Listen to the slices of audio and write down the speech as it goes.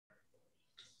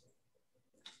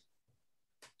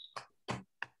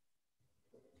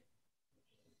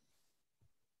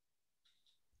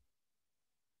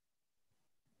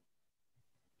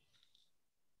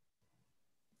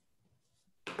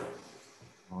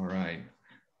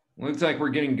Looks like we're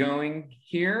getting going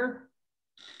here.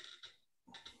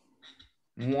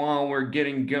 While we're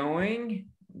getting going,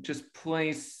 just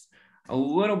place a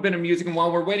little bit of music. And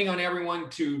while we're waiting on everyone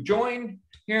to join,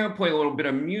 here I'll play a little bit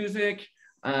of music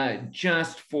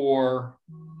just for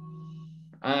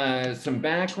some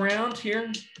background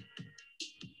here.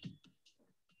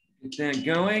 Get that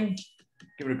going.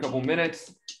 Give it a couple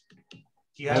minutes.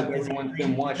 Do you have everyone's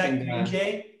been watching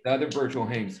the other virtual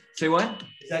hangs. Say what?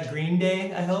 Is that Green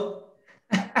Day, I hope?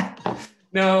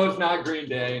 No, it's not Green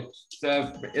Day.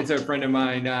 It's a friend of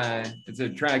mine. It's a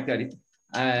track that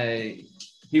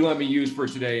he let me use for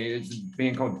today. It's a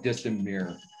band called Distant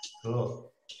Mirror.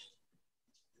 Cool.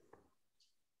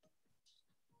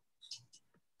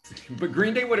 But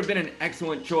Green Day would have been an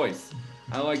excellent choice.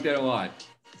 I like that a lot.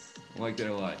 I like that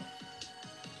a lot.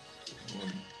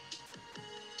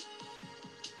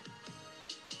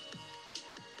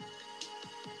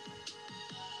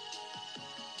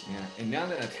 Yeah, and now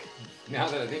that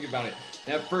I think about it,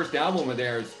 that first album of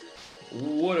theirs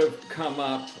would have come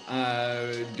up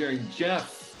during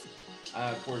Jeff's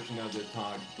portion of the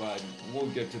talk, but we'll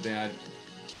get to that.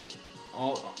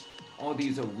 All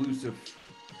these elusive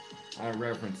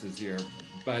references here,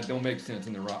 but don't make sense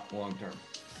in the long term.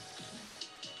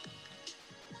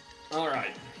 All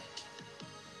right.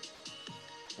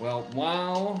 Well,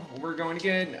 while we're going to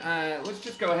get, let's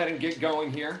just go ahead and get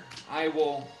going here. I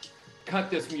will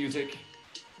cut this music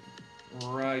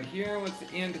right here. Let's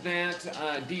end that.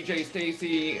 DJ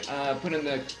Stacy, put in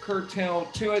the curtail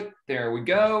to it. There we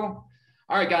go.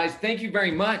 All right, guys, thank you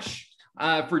very much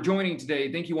for joining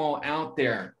today. Thank you all out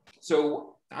there.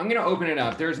 So I'm going to open it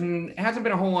up. Hasn't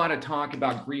been a whole lot of talk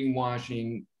about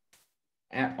greenwashing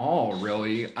at all,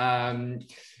 really,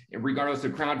 regardless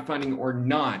of crowdfunding or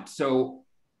not. So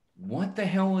what the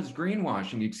hell is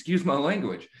greenwashing? Excuse my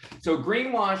language. So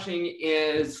greenwashing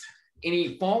is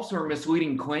any false or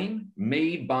misleading claim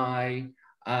made by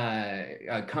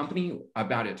a company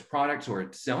about its products or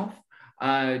itself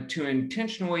to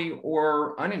intentionally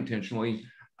or unintentionally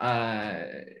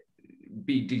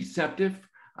be deceptive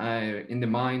in the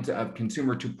minds of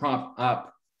consumer to prop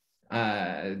up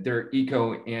their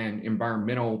eco and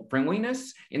environmental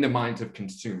friendliness in the minds of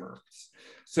consumers.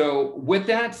 So with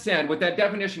that said, with that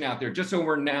definition out there, just so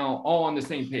we're now all on the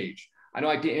same page, I'd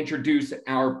like to introduce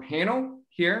our panel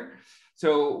here.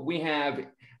 So we have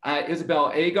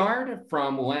Isabel Aagaard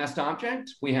from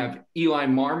LastObject. We have Eli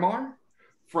Marmar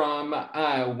from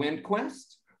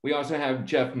WindQuest. We also have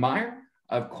Jeff Meyer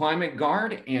of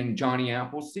ClimateGARD and Johnny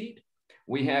Appleseed.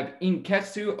 We have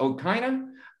Inketsu Okina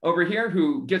over here,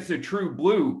 who gets the True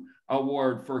Blue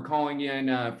Award for calling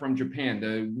in from Japan,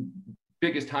 the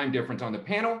biggest time difference on the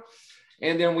panel.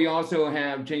 And then we also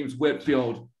have James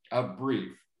Whitfield of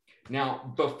briiv.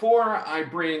 Now, before I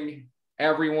bring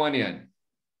everyone in,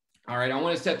 all right, I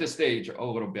want to set the stage a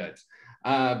little bit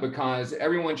because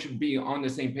everyone should be on the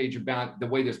same page about the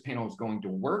way this panel is going to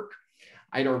work.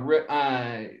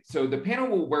 So the panel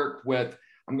will work with,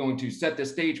 I'm going to set the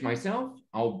stage myself.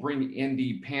 I'll bring in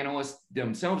the panelists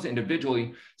themselves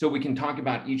individually so we can talk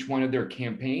about each one of their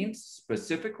campaigns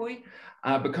specifically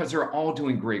because they're all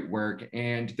doing great work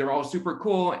and they're all super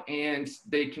cool and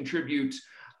they contribute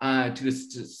to the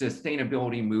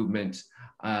sustainability movement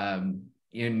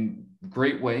in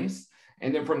great ways.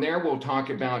 And then from there, we'll talk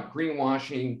about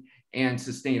greenwashing and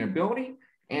sustainability.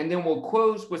 And then we'll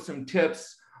close with some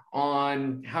tips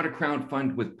on how to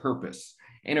crowdfund with purpose.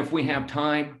 And if we have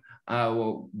time,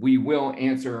 we will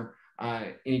answer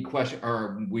any question,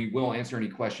 or we will answer any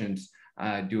questions,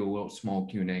 do a little small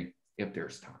Q&A if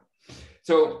there's time.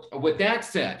 So with that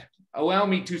said, allow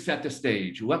me to set the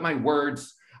stage. Let my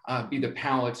words be the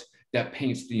palette that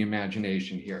paints the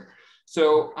imagination here.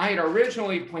 So I had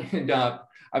originally planned up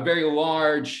a very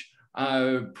large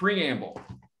preamble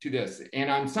to this, and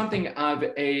I'm something of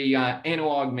a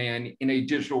analog man in a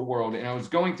digital world, and I was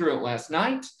going through it last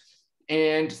night,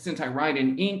 and since I write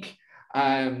in ink,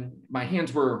 my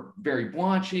hands were very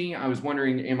blotchy. I was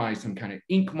wondering, am I some kind of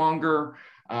ink monger?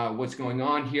 What's going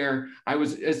on here? I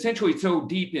was essentially so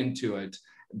deep into it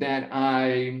that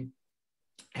I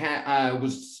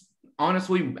was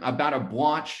honestly about a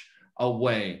blotch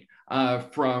away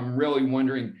from really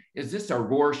wondering, is this a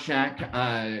Rorschach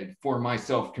for my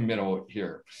self-committal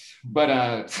here? But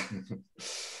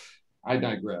I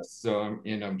digress. So,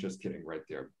 I'm just kidding right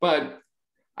there. But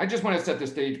I just want to set the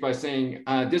stage by saying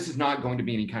this is not going to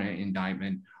be any kind of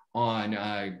indictment on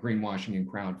greenwashing and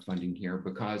crowdfunding here,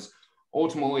 because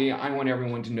ultimately I want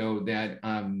everyone to know that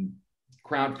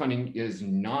crowdfunding is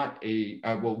not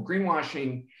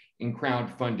greenwashing and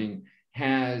crowdfunding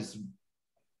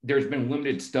there's been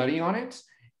limited study on it,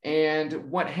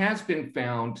 And what has been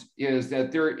found is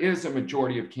that there is a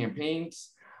majority of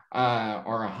campaigns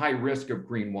are a high risk of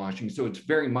greenwashing. So it's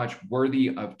very much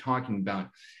worthy of talking about.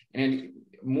 And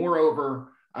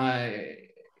moreover,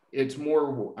 it's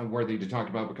more worthy to talk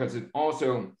about because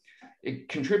it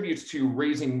contributes to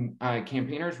raising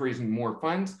campaigners, raising more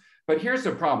funds. But here's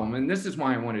the problem, and this is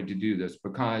why I wanted to do this,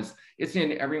 because it's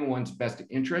in everyone's best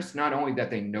interest, not only that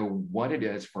they know what it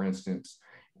is, for instance,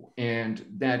 and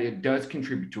that it does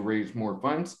contribute to raise more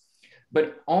funds,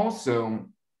 but also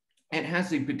it has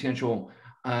the potential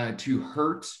to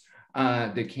hurt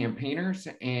the campaigners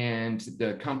and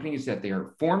the companies that they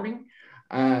are forming,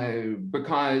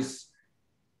 because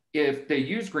if they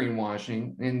use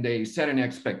greenwashing and they set an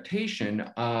expectation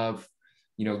of,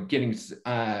 getting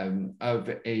of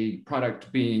a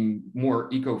product being more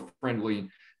eco-friendly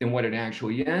than what it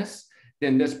actually is,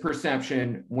 then this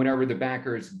perception, whenever the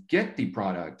backers get the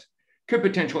product, could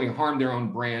potentially harm their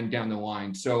own brand down the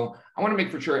line. So I want to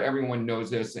make for sure everyone knows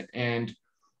this. And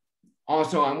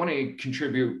also, I want to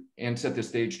contribute and set the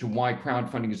stage to why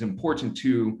crowdfunding is important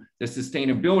to the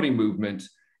sustainability movement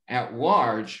at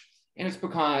large. And it's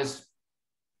because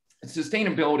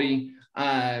sustainability,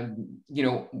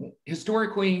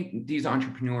 historically, these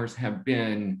entrepreneurs have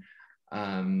been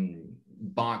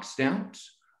boxed out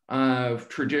of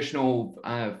traditional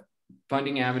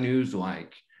funding avenues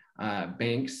like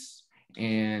banks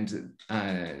and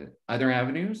other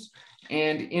avenues.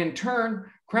 And in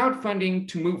turn, crowdfunding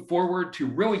to move forward to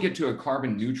really get to a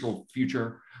carbon neutral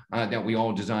future that we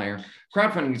all desire,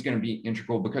 crowdfunding is going to be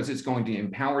integral because it's going to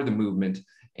empower the movement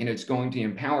and it's going to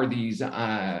empower these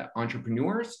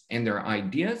entrepreneurs and their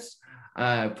ideas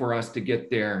for us to get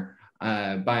there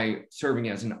by serving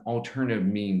as an alternative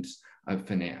means of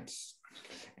finance.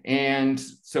 And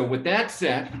so with that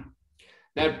said,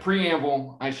 that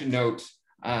preamble, I should note,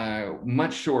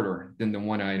 much shorter than the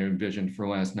one I had envisioned for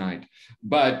last night.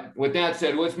 But with that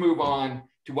said, let's move on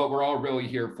to what we're all really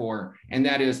here for, and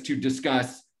that is to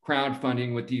discuss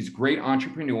crowdfunding with these great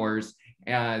entrepreneurs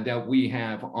that we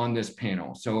have on this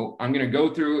panel. So I'm going to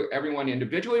go through everyone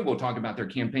individually. We'll talk about their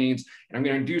campaigns, and I'm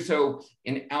going to do so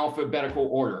in alphabetical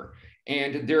order.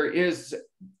 And there is,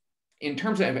 in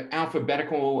terms of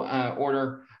alphabetical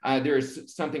order,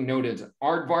 there's something known as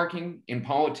aardvarking in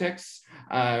politics,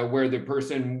 where the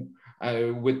person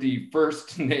with the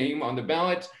first name on the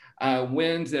ballot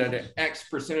wins at an X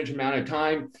percentage amount of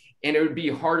time, and it would be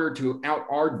harder to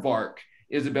out-aardvark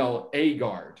Isabel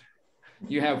Aagaard.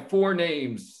 You have 4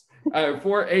 names,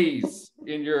 4 A's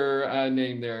in your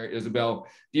name there, Isabel.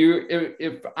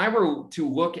 If I were to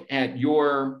look at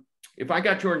if I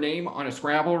got your name on a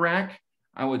Scrabble rack,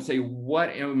 I would say, what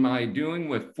am I doing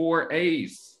with 4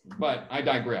 A's? But I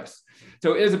digress.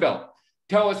 So Isabel,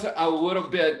 tell us a little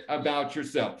bit about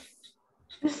yourself.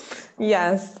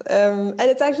 Yes, and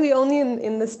it's actually only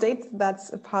in the States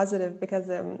that's positive, because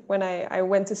when I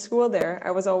went to school there,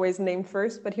 I was always named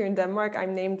first, but here in Denmark,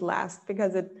 I'm named last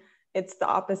because it's the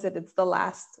opposite. It's the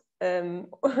last in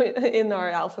our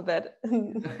alphabet.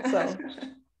 So.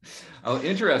 Oh,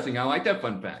 interesting. I like that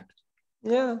fun fact.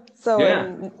 Yeah. So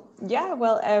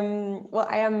well,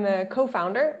 I am a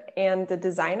co-founder and the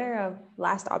designer of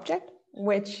LastObject,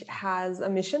 which has a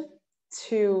mission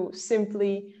to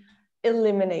simply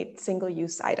eliminate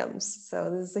single-use items.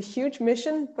 So this is a huge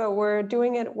mission, but we're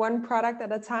doing it one product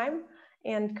at a time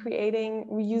and creating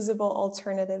reusable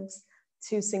alternatives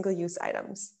to single-use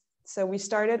items. So we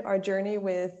started our journey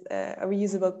with a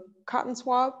reusable cotton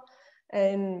swab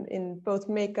in both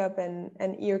makeup and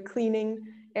ear cleaning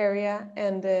area,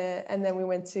 and then we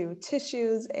went to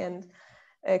tissues and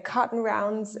cotton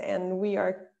rounds, and we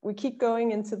keep going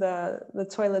into the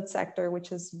toilet sector,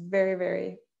 which is very,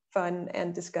 very fun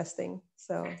and disgusting.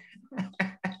 So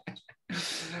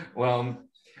well,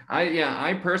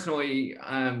 I personally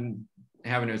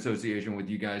have an association with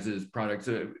you guys' products.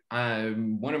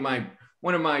 One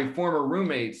of my former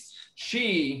roommates,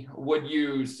 she would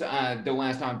use the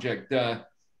LastObject,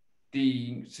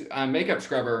 the makeup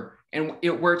scrubber, and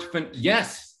it works.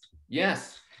 Yes,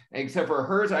 except for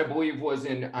hers, I believe, was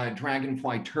in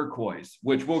Dragonfly Turquoise,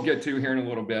 which we'll get to here in a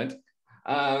little bit.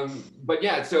 But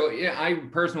yeah, so I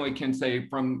personally can say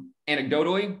from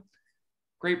anecdotally,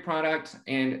 great product,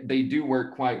 and they do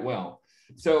work quite well.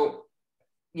 So,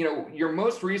 your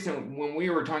most recent, when we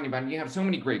were talking about it, you have so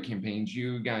many great campaigns.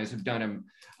 You guys have done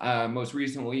most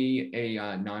recently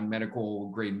a non-medical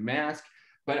grade mask,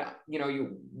 but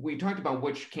we talked about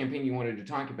which campaign you wanted to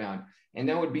talk about, and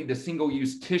that would be the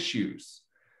single-use tissues.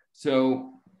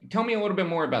 So tell me a little bit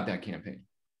more about that campaign.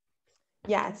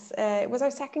 Yes, it was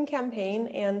our second campaign,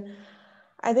 and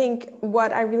I think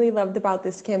what I really loved about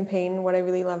this campaign, what I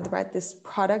really loved about this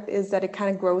product is that it kind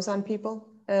of grows on people.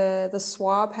 The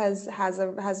swab has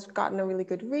gotten a really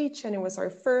good reach, and it was our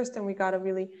first, and we got a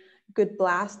really good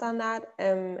blast on that.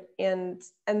 And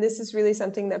this is really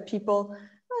something that people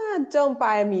don't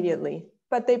buy immediately,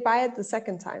 but they buy it the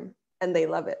second time and they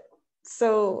love it.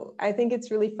 So I think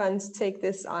it's really fun to take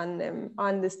this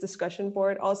on this discussion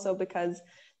board, also because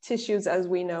tissues, as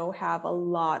we know, have a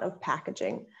lot of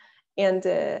packaging. And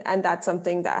that's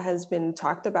something that has been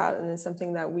talked about, and is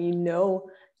something that we know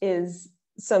is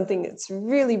something that's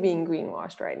really being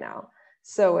greenwashed right now.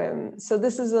 So so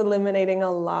this is eliminating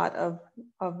a lot of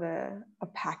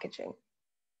packaging.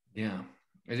 Yeah,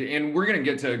 and we're going to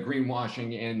get to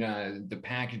greenwashing and the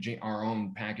packaging, our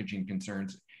own packaging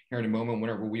concerns here in a moment,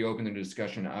 whenever we open the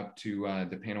discussion up to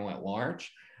the panel at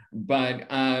large.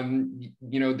 But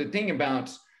you know, the thing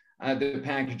about the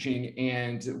packaging,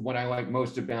 and what I like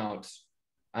most about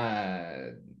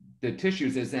the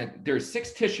tissues, is that there's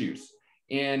 6 tissues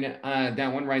in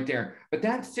that one right there. But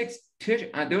that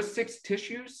those 6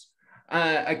 tissues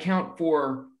account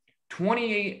for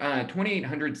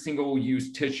 2,800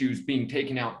 single-use tissues being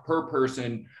taken out per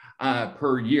person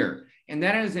per year. And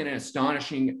that is an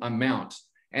astonishing amount.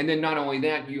 And then not only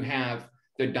that, you have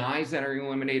the dyes that are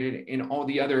eliminated and all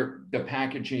the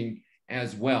packaging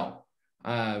as well.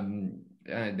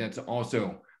 That's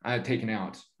also taken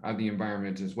out of the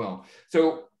environment as well.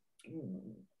 So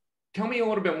tell me a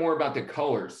little bit more about the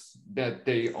colors that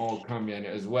they all come in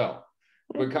as well,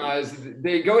 because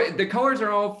the colors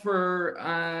are all for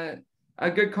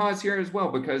a good cause here as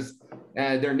well, because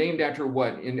they're named after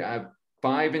what,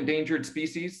 5 endangered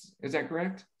species, is that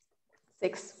correct?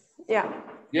 6, yeah.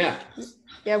 Yeah.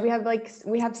 Yeah, we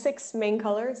have 6 main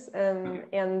colors,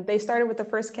 and they started with the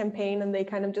first campaign, and they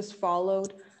kind of just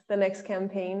followed the next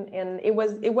campaign. And it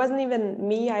wasn't even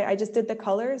me. I just did the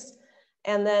colors,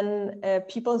 and then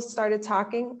people started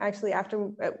talking actually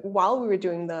while we were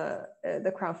doing the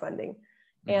crowdfunding,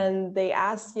 and they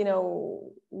asked, you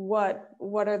know, what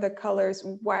are the colors?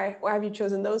 Why have you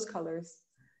chosen those colors?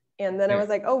 And then I was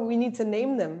like, oh, we need to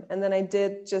name them. And then I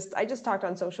just talked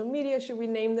on social media, should we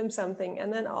name them something?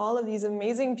 And then all of these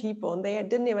amazing people, and they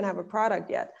didn't even have a product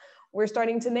yet, we're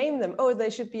starting to name them. Oh, they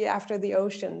should be after the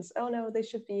oceans. Oh no, they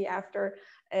should be after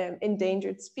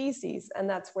endangered species. And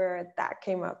that's where that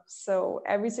came up. So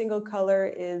every single color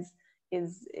is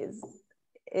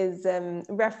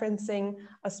referencing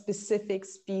a specific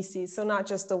species. So not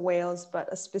just the whales, but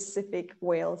a specific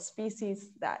whale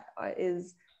species that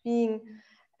is being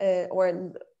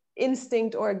or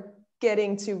instinct or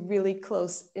getting to really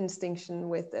close extinction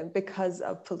with them because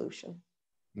of pollution.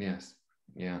 Yes,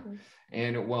 yeah.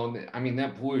 And well, I mean,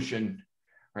 that pollution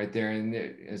right there, and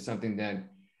is something that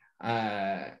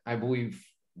I believe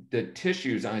the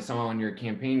tissues I saw on your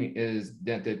campaign is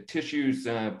that the tissues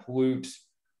pollute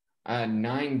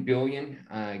 9 billion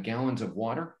gallons of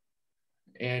water.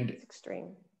 And it's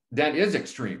extreme. That is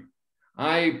extreme.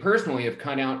 I personally have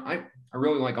cut out, I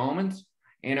really like almonds.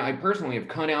 And I personally have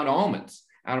cut out almonds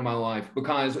out of my life,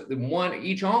 because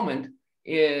each almond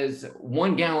is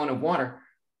 1 gallon of water.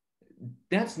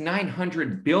 That's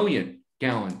 900 billion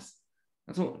gallons.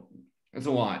 That's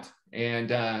a lot.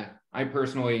 And I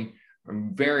personally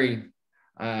am very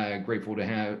grateful to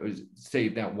have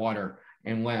saved that water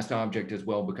and LastObject as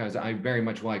well, because I very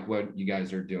much like what you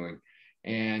guys are doing.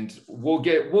 And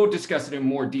we'll discuss it in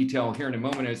more detail here in a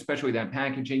moment, especially that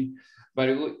packaging.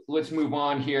 But let's move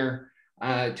on here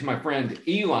to my friend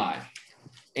Eli.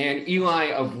 And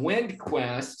Eli of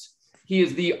WindQuest, he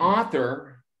is the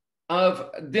author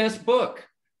of this book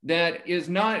that does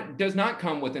not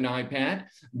come with an iPad.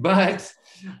 But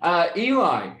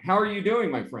Eli, how are you doing,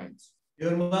 my friends?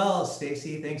 Doing well,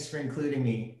 Stacy. Thanks for including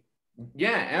me.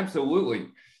 Yeah, absolutely.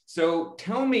 So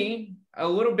tell me a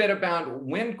little bit about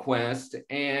WindQuest,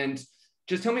 and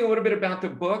just tell me a little bit about the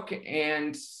book,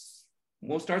 and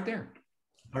we'll start there.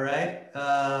 All right.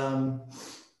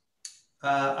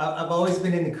 I've always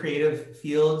been in the creative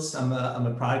fields. I'm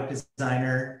a product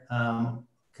designer,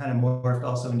 kind of morphed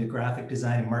also into graphic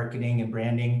design and marketing and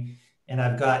branding. And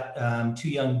I've got 2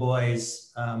 young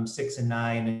boys, 6 and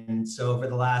 9. And so over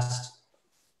the last,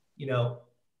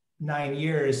 9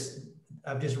 years,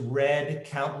 I've just read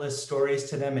countless stories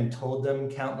to them and told them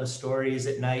countless stories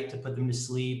at night to put them to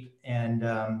sleep. And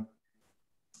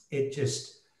it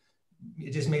just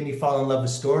made me fall in love with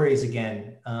stories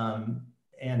again,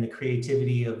 and the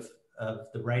creativity of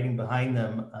the writing behind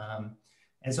them.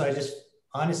 And so I just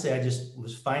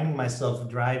was finding myself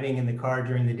driving in the car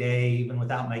during the day, even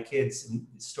without my kids, and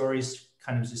stories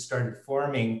kind of just started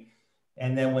forming.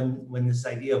 And then when this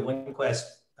idea of WindQuest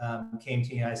came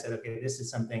to me, I said, okay, this is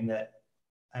something that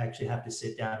I actually have to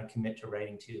sit down and commit to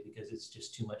writing to because it's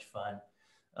just too much fun.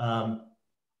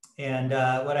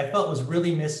 What I felt was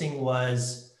really missing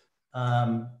was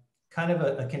kind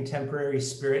of a contemporary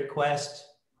spirit quest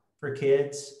for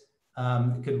kids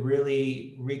that could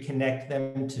really reconnect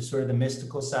them to sort of the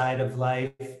mystical side of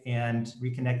life and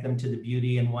reconnect them to the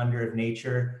beauty and wonder of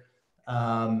nature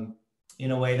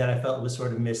in a way that I felt was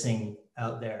sort of missing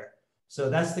out there. So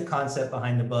that's the concept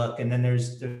behind the book. And then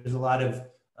there's a lot of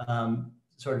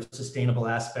sort of sustainable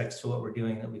aspects to what we're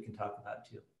doing that we can talk about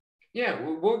too. Yeah,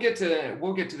 we'll get to the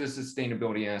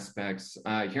sustainability aspects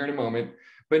here in a moment.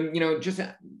 But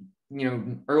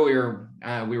earlier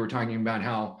we were talking about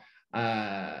how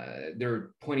there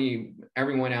are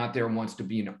everyone out there wants to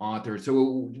be an author.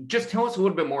 So just tell us a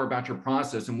little bit more about your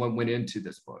process and what went into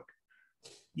this book.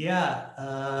 Yeah.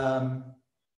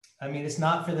 I mean, it's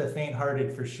not for the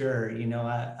faint-hearted for sure.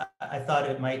 I thought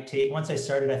it might take, once I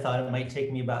started, I thought it might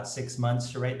take me about 6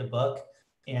 months to write the book.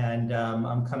 And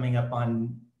I'm coming up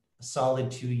on a solid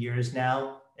 2 years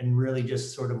now and really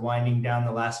just sort of winding down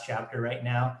the last chapter right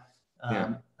now.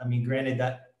 I mean, granted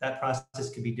that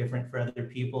process could be different for other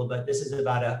people, but this is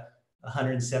about a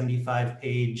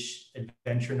 175-page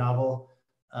adventure novel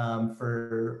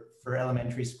for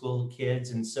elementary school kids.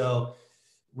 And so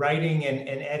writing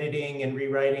and editing and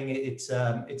rewriting, it's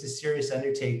a serious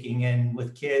undertaking. And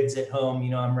with kids at home,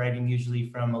 I'm writing usually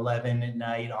from 11 at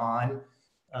night on.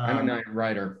 I'm a night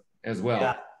writer as well.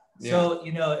 Yeah. So,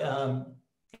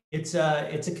 it's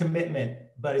a commitment,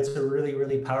 but it's a really,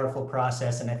 really powerful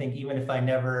process. And I think even if I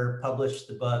never published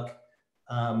the book,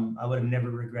 I would have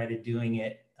never regretted doing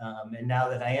it. And now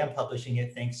that I am publishing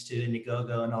it, thanks to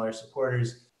Indiegogo and all our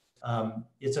supporters,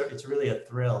 it's really a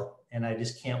thrill. And I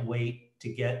just can't wait to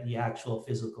get the actual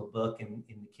physical book in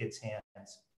the kids'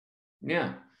 hands.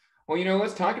 Yeah. Well,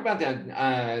 let's talk about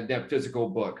that physical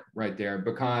book right there,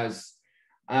 because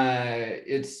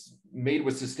it's made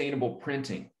with sustainable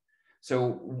printing.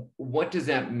 So what does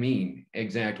that mean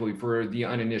exactly for the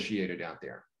uninitiated out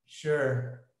there?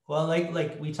 Sure. Well,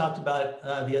 like we talked about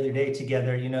the other day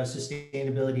together,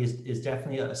 sustainability is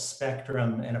definitely a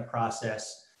spectrum and a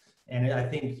process. And I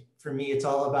think for me, it's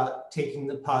all about taking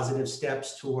the positive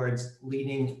steps towards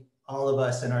leading all of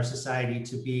us in our society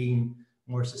to being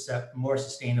more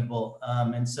sustainable.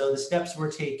 And so the steps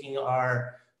we're taking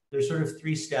there's sort of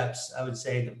 3 steps, I would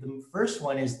say. The first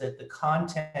one is that the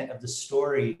content of the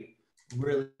story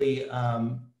really,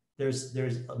 there's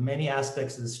many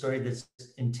aspects of the story that's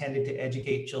intended to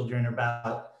educate children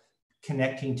about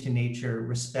connecting to nature,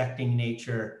 respecting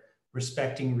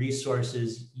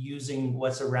resources, using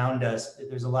what's around us.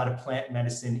 There's a lot of plant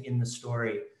medicine in the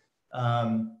story.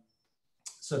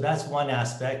 So that's one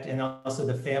aspect. And also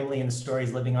the family in the story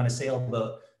is living on a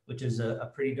sailboat, which is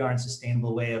a pretty darn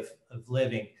sustainable way of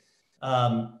living.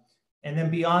 And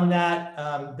then beyond that,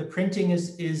 the printing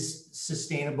is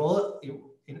sustainable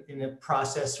in a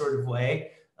process sort of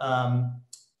way.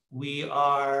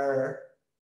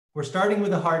 We're starting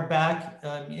with a hardback.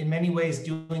 In many ways,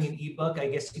 doing an ebook, I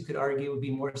guess you could argue, would be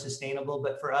more sustainable.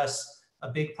 But for us, a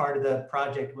big part of the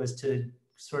project was to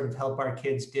sort of help our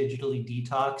kids digitally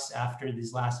detox after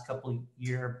these last couple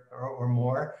year or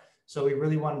more. So we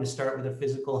really wanted to start with a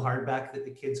physical hardback that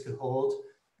the kids could hold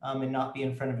and not be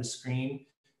in front of a screen.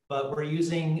 But we're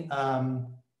using,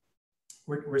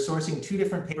 we're sourcing 2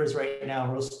 different papers right now.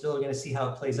 We're still going to see how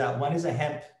it plays out. One is a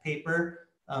hemp paper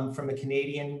from a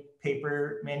Canadian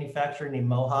paper manufacturer named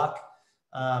Mohawk.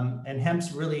 And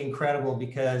hemp's really incredible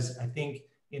because I think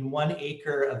in 1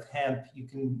 acre of hemp, you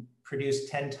can produce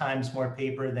 10 times more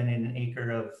paper than in an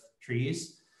acre of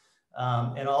trees.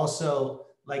 And also,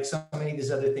 like so many of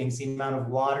these other things, the amount of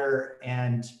water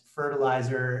and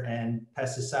fertilizer and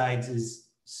pesticides is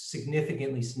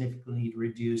significantly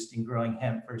reduced in growing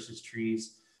hemp versus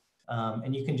trees.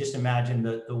 And you can just imagine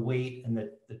the weight and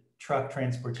the truck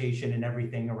transportation and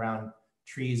everything around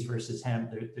trees versus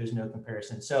hemp. There's no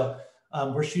comparison. So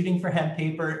we're shooting for hemp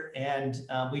paper, and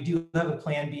we do have a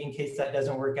plan B in case that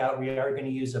doesn't work out. We are going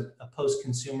to use a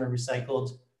post-consumer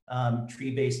recycled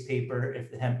tree-based paper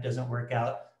if the hemp doesn't work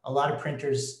out. A lot of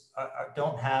printers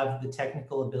don't have the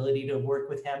technical ability to work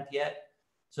with hemp yet.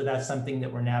 So that's something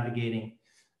that we're navigating.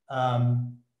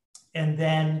 And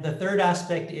then the third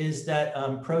aspect is that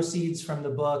proceeds from the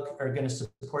book are going to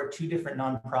support 2 different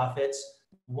nonprofits.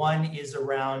 One is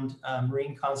around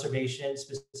marine conservation,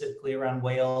 specifically around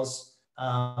whales.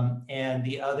 And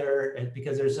the other,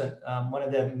 because there's one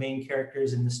of the main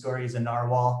characters in the story is a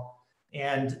narwhal.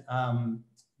 And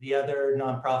the other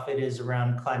nonprofit is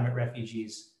around climate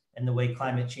refugees and the way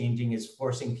climate changing is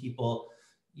forcing people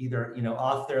either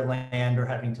off their land or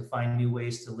having to find new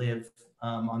ways to live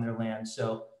on their land.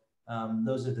 So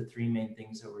those are the three main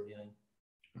things that we're doing.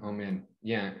 Oh man,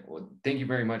 yeah. Well, thank you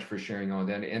very much for sharing all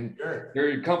that. And sure. There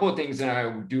are a couple of things that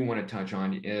I do want to touch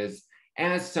on is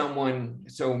as someone,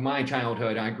 so my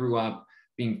childhood, I grew up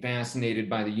being fascinated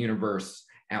by the universe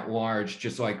at large,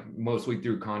 just like mostly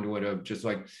through conduit of just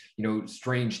like,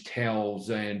 strange tales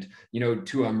and,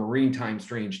 to a marine time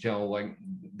strange tale, like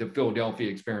the Philadelphia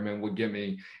experiment would get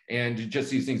me, and just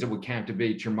these things that would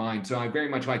captivate your mind. So I very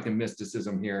much like the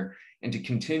mysticism here. And to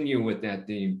continue with that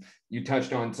theme, you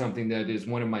touched on something that is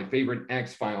one of my favorite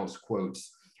X-Files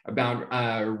quotes about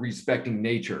respecting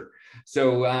nature.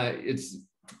 So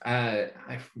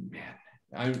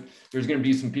there's going to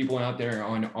be some people out there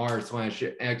on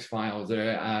r/X-Files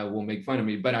that will make fun of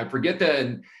me, but I forget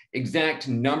the exact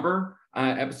number,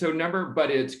 episode number,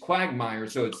 but it's Quagmire.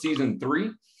 So it's season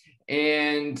 3.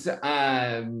 And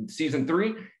season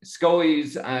 3,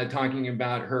 Scully's talking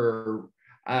about her,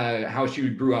 how she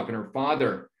grew up and her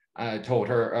father taught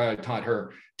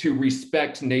her to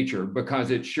respect nature because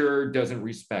it sure doesn't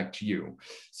respect you.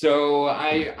 So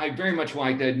I very much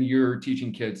like that you're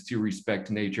teaching kids to respect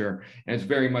nature, and it's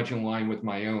very much in line with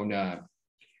my own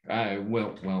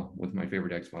with my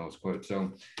favorite X-Files quote.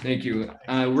 So thank you.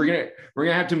 We're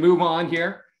gonna have to move on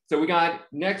here. So we got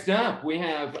next up, we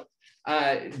have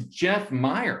Jeff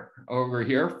Meyer over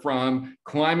here from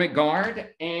ClimateGARD,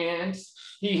 and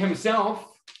he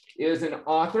himself is an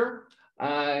author.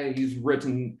 He's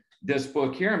written this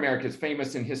book here, America's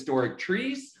Famous and Historic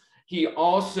Trees. He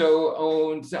also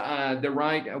owns the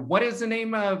right, what is the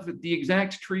name of the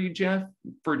exact tree, Jeff,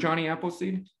 for Johnny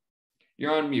Appleseed?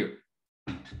 You're on mute.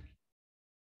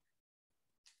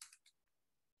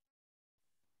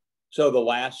 So the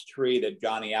last tree that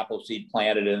Johnny Appleseed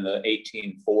planted in the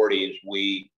 1840s,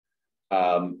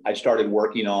 I started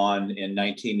working on in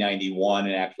 1991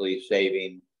 and actually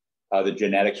saving the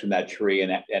genetics from that tree.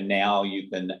 And now you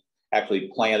can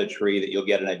actually plant a tree that you'll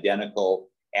get an identical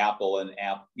apple and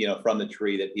from the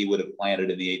tree that he would have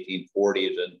planted in the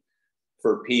 1840s. And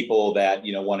for people that,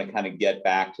 want to kind of get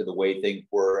back to the way things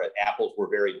were, apples were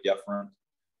very different.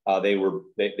 They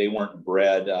weren't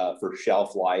bred for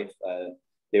shelf life.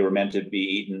 They were meant to be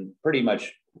eaten pretty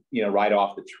much, right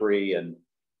off the tree. And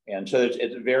so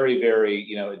it's a very,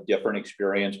 very, a different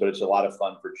experience, but it's a lot of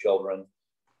fun for children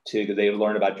too, because they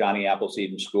learn about Johnny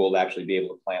Appleseed in school to actually be able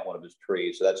to plant one of his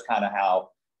trees. So that's kind of how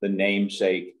the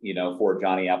namesake, for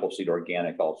Johnny Appleseed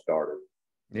Organic all started.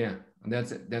 Yeah,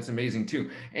 that's amazing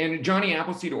too. And Johnny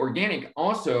Appleseed Organic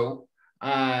also,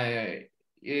 some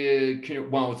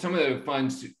of the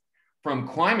funds from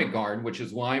ClimateGARD, which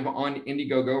is live on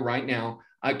Indiegogo right now,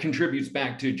 contributes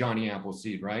back to Johnny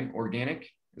Appleseed, right? Organic,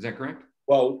 is that correct?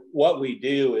 Well, what we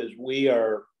do is we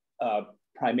are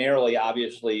primarily,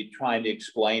 obviously, trying to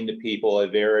explain to people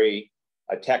a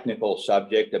technical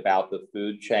subject about the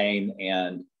food chain,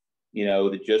 and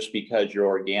that just because you're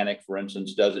organic, for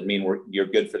instance, doesn't mean you're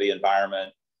good for the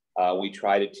environment. We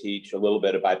try to teach a little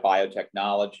bit about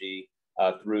biotechnology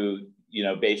through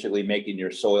basically making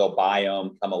your soil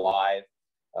biome come alive.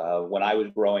 When I was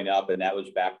growing up, and that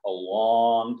was back a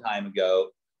long time ago,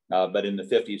 but in the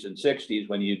 50s and 60s,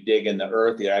 when you dig in the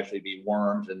earth, there'd actually be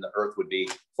worms and the earth would be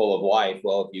full of life.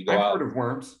 Well, if you go out— I've heard of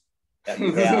worms.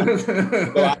 You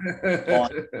go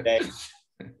out today,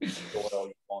 soil,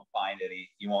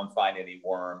 you won't find any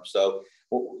worms. So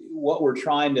what we're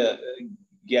trying to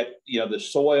get, the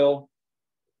soil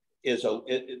is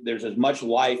there's as much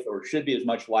life, or should be as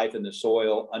much life in the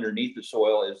soil, underneath the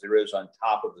soil, as there is on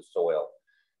top of the soil.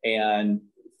 And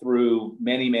through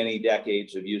many, many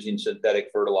decades of using synthetic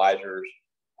fertilizers,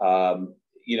 a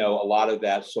lot of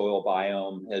that soil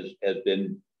biome has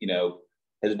been,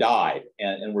 has died.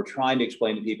 And we're trying to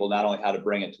explain to people not only how to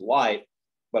bring it to life,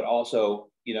 but also,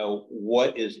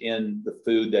 what is in the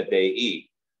food that they eat.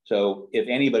 So if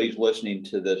anybody's listening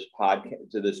to this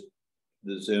podcast,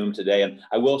 the Zoom today, and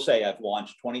I will say I've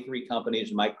launched 23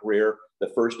 companies in my career,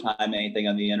 the first time anything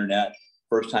on the internet,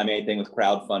 first time anything with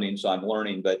crowdfunding, so I'm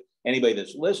learning. But anybody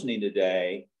that's listening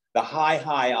today, the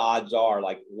high odds are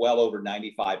like well over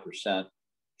 95%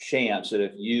 chance that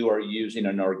if you are using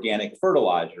an organic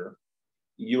fertilizer,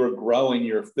 you are growing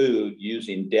your food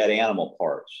using dead animal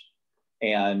parts.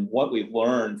 And what we've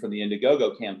learned from the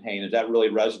Indiegogo campaign is that really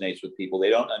resonates with people. They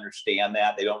don't understand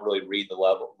that. They don't really read the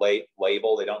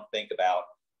label. They don't think about,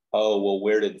 oh, well,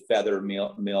 where did feather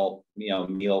meal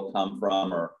come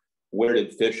from? Or where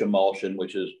did fish emulsion,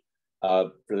 which is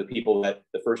for the people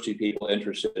the first two people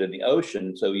interested in the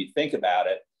ocean. So you think about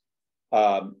it,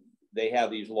 they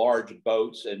have these large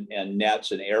boats and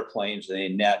nets and airplanes, and they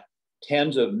net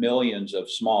tens of millions of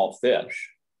small fish.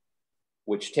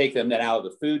 which take them then out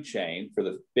of the food chain for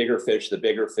the bigger fish,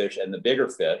 and the bigger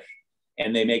fish,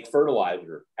 and they make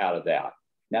fertilizer out of that.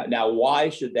 Now, why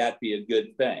should that be a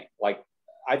good thing? Like,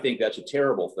 I think that's a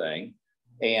terrible thing.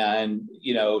 And,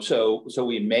 you know, so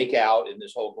we make out in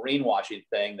this whole greenwashing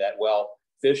thing that, well,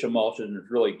 fish emulsion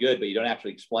is really good, but you don't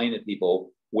actually explain to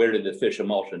people, where did the fish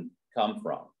emulsion come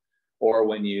from? Or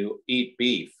when you eat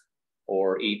beef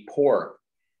or eat pork,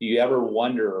 do you ever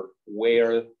wonder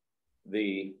where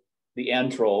the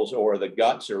entrails or the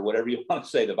guts or whatever you want to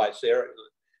say, the viscera,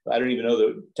 I don't even know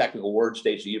the technical word,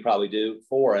 Stacy, you probably do,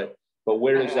 for it, but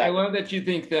where does that? I love that you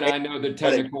think that I know the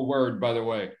technical word, by the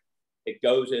way. It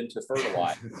goes into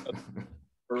fertilizer.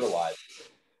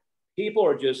 People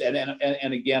are just,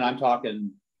 and again, I'm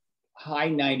talking high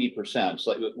 90%.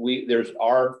 So like there's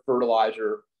our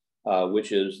fertilizer,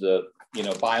 which is the, you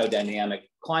know, biodynamic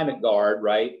ClimateGARD,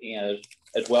 right? And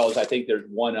as well as I think there's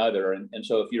one other. And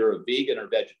so if you're a vegan or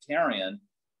vegetarian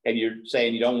and you're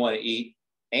saying you don't want to eat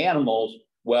animals,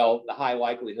 well, the high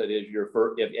likelihood is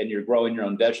and you're growing your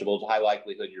own vegetables, high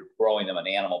likelihood you're growing them in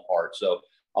animal parts. So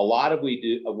a lot of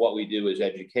what we do is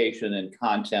education and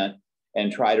content, and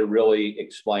try to really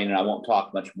explain, and I won't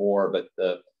talk much more, but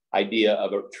the idea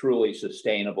of a truly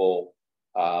sustainable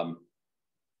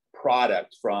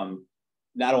product, from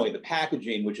not only the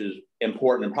packaging, which is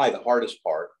important and probably the hardest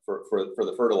part for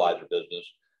the fertilizer business,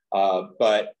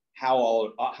 but how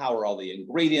are all the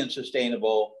ingredients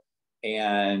sustainable,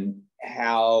 and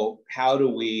how do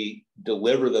we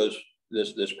deliver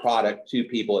this product to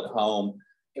people at home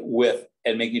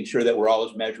and making sure that we're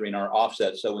always measuring our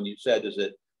offsets. So when you said, does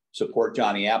it support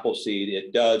Johnny Appleseed?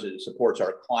 It does. It supports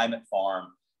our climate farm,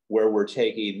 where we're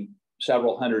taking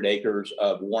several hundred acres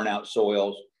of worn out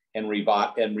soils and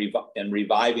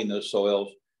reviving those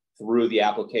soils through the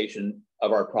application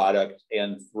of our product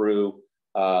and through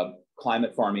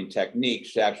climate farming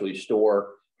techniques to actually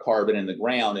store carbon in the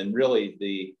ground. And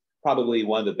really probably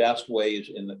one of the best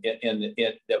ways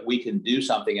that we can do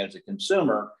something as a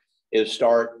consumer is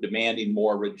start demanding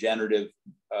more regenerative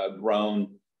grown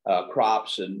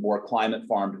crops and more climate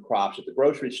farmed crops at the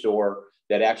grocery store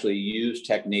that actually use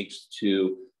techniques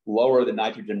to lower the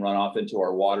nitrogen runoff into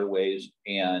our waterways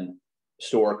and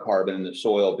store carbon in the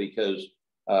soil, because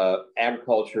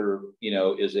agriculture, you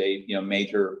know, is a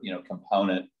major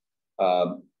component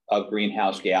of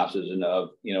greenhouse gases and of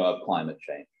climate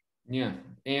change. Yeah,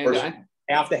 and I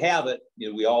have to have it.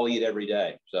 We all eat every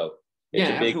day, so it's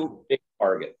a big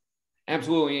target.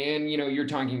 Absolutely. And, you're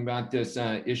talking about this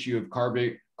issue of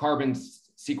carbon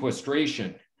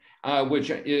sequestration, which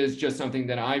is just something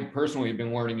that I personally have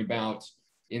been learning about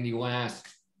in the last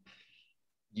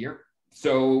year.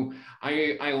 So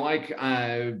I like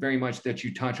very much that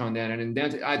you touch on that. And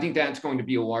I think that's going to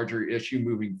be a larger issue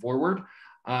moving forward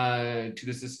to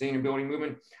the sustainability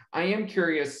movement. I am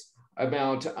curious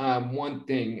about one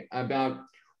thing, about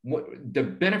the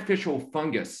beneficial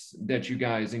fungus that you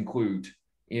guys include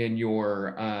in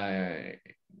your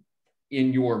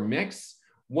mix.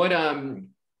 What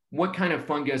kind of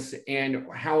fungus, and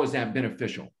how is that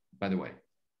beneficial, by the way?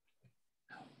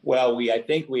 Well, I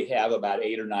think we have about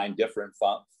 8 or 9 different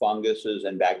funguses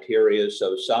and bacteria.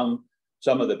 So some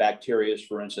of the bacteria,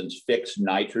 for instance, fix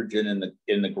nitrogen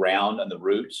in the ground and the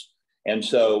roots. And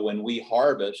so when we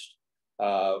harvest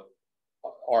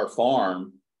our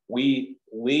farm, we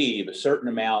leave a certain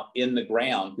amount in the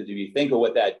ground, because if you think of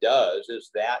what that does, is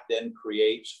that then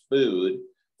creates food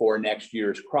for next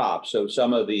year's crop. So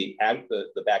some of the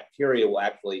bacteria will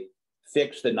actually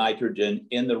fix the nitrogen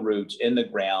in the roots, in the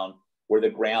ground, where the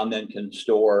ground then can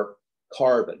store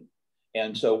carbon.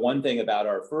 And so one thing about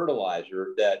our fertilizer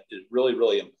that is really,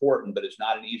 really important, but it's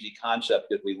not an easy concept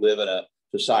because we live in a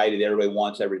society that everybody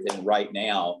wants everything right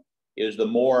now, is the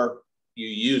more you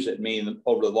use it, meaning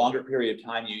over the longer period of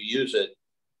time you use it,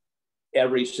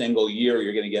 every single year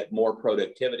you're going to get more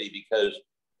productivity, because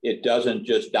it doesn't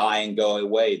just die and go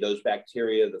away. Those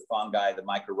bacteria, the fungi, the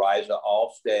mycorrhiza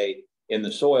all stay in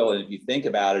the soil. And if you think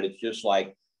about it, it's just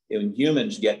like when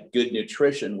humans get good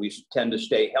nutrition, we tend to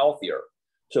stay healthier.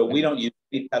 So we don't use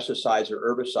any pesticides or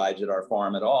herbicides at our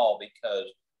farm at all, because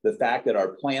the fact that our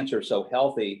plants are so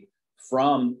healthy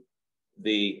from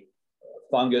the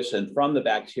fungus and from the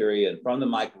bacteria and from the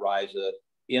mycorrhiza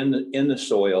in the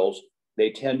soils, they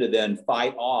tend to then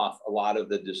fight off a lot of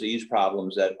the disease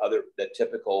problems that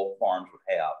typical farms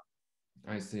would have.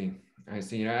 I see.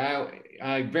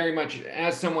 I very much,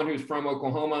 as someone who's from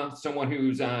Oklahoma, someone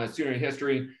who's student of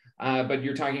history, but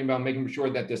you're talking about making sure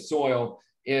that the soil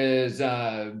is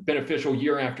beneficial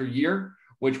year after year,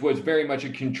 which was very much a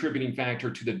contributing factor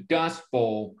to the Dust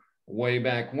Bowl way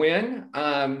back when.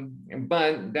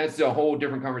 But that's a whole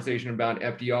different conversation about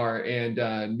FDR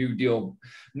and New Deal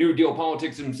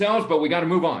politics themselves, but we got to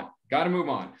move on.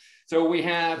 So we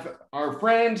have our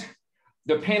friend,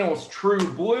 the panel's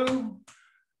true blue,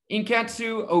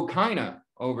 Inketsu Okina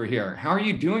over here. How are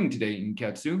you doing today,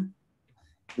 Inketsu?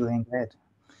 Doing great.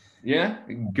 Yeah,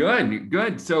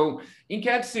 good. So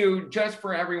Inketsu, just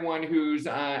for everyone who's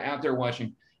out there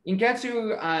watching,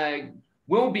 Inketsu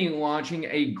will be launching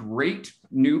a great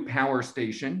new power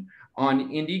station on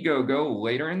Indiegogo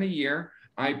later in the year.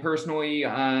 I personally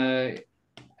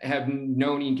have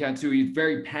known Inketsu. He's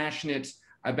very passionate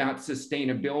about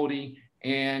sustainability.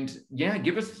 And yeah,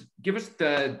 give us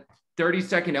the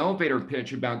 30-second elevator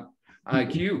pitch about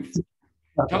Cube. Okay.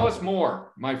 Tell us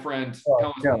more, my friend.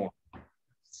 Tell us more.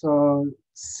 So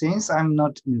since I'm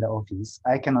not in the office,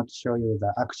 I cannot show you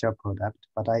the actual product,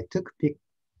 but I took pic.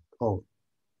 Oh,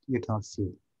 you cannot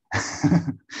see.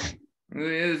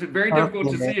 It's very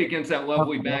difficult to see against that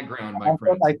lovely background, my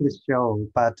friend. I could show,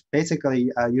 but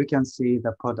basically you can see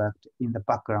the product in the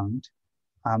background.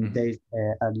 There's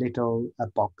a little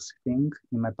box thing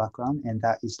in my background, and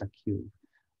that is the cube.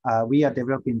 We are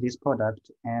developing this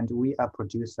product, and we are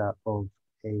producer of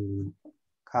a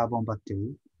carbon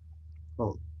battery.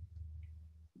 Oh,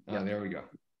 yeah, there we go.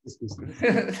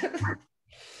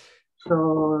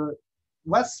 So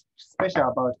what's special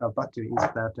about our battery is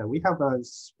that we have a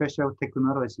special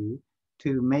technology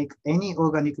to make any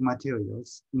organic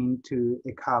materials into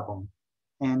a carbon.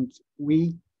 And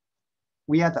we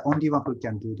are the only one who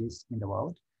can do this in the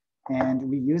world. And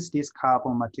we use this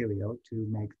carbon material to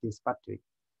make this battery.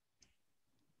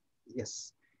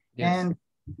 Yes. And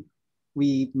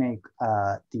we make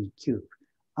the cube.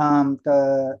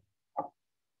 The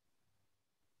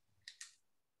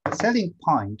selling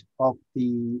point of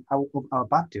our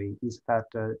battery is that,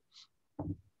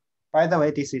 by the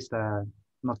way, this is the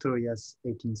notorious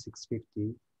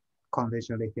 18650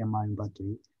 conventional lithium-ion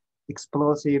battery.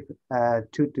 Explosive,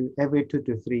 every 2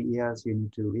 to 3 years, you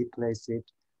need to replace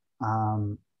it.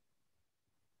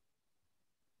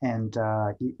 And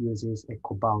it uses a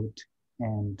cobalt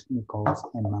and nickels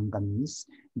and manganese.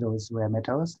 Those rare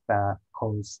metals that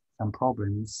cause some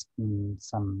problems in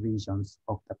some regions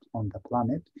on the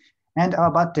planet. And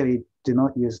our battery do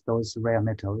not use those rare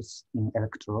metals in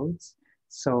electrodes.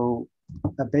 So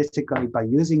basically by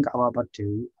using our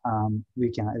battery,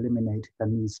 we can eliminate the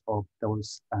needs of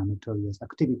those notorious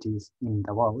activities in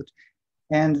the world.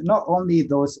 And not only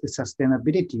those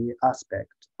sustainability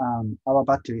aspect, our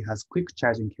battery has quick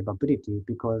charging capability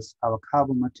because our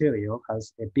carbon material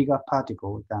has a bigger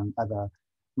particle than other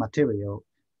material.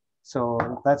 So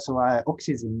that's why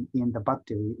oxygen in the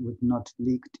battery would not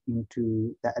leak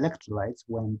into the electrolytes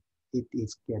when it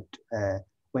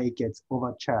gets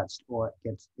overcharged or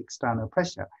gets external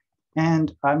pressure.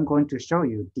 And I'm going to show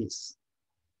you this.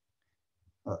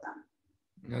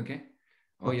 Okay.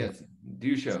 Oh, yes,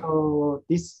 do show. So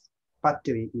this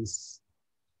battery is,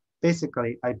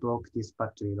 basically I broke this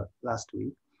battery last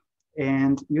week.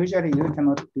 And usually you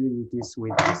cannot do this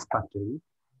with this battery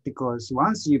because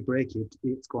once you break it,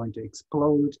 it's going to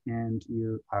explode and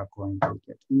you are going to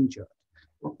get injured.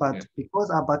 But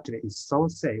because our battery is so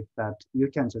safe that you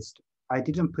can just, I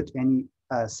didn't put any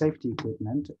safety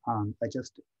equipment on, I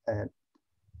just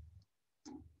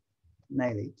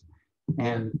nailed it.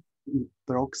 And it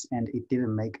broke and it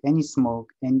didn't make any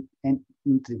smoke and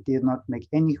it did not make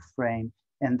any flame.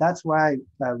 And that's why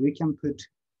we can put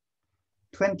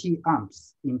 20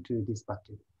 amps into this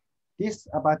battery. This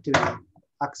battery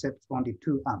accepts only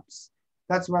 2 amps.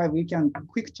 That's why we can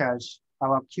quick charge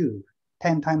our cube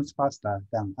 10 times faster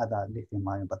than other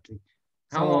lithium-ion battery.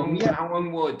 How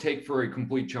long will it take for a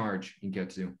complete charge in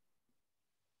Inketsu?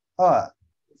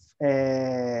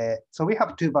 So we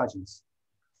have 2 versions.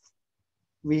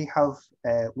 We have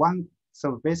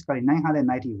so basically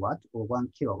 990 watt or 1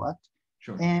 kilowatt,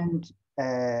 and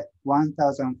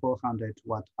 1,400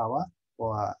 watt hour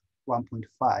or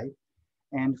 1.5.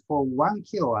 And for 1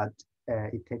 kilowatt,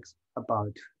 it takes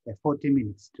about 40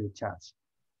 minutes to charge.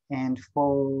 And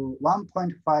for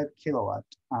 1.5 kilowatt,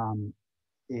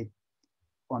 it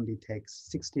only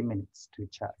takes 60 minutes to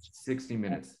charge. 60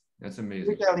 minutes, that's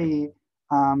amazing. Usually,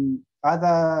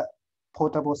 other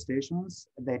portable stations,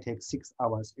 they take 6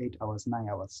 hours, 8 hours, 9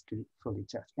 hours to fully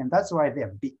charge. And that's why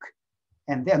they're big.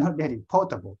 And they're not really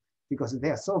portable because they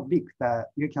are so big that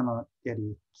you cannot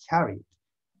really carry it.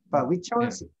 But we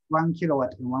chose 1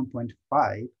 kilowatt and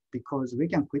 1.5 because we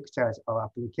can quick charge our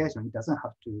application. It doesn't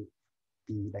have to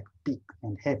be like big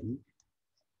and heavy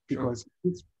because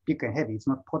it's big and heavy, it's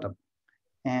not portable.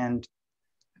 And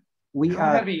we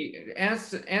How heavy,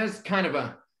 as kind of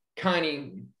a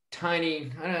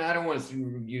tiny, I don't want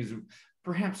to use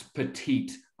perhaps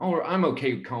petite, or I'm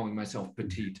okay calling myself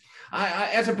petite.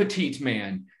 As a petite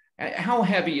man, how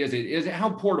heavy is it?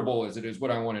 How portable is it is what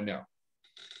I want to know.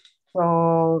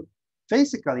 So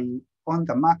basically on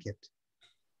the market,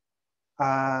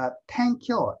 10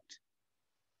 kilowatt,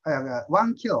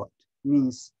 1 kilowatt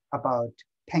means about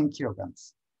 10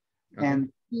 kilograms. Okay.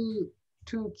 And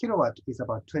 2 kilowatt is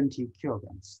about 20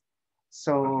 kilograms.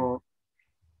 So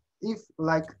if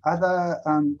like other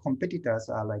competitors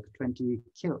are like 20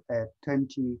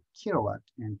 kilowatt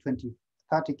and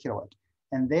 30 kilowatt,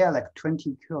 and they are like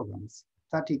 20 kilograms,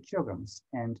 30 kilograms.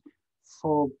 And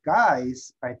for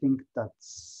guys, I think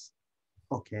that's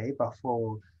okay, but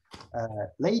for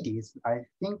ladies, I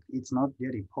think it's not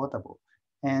really portable.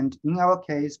 And in our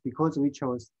case, because we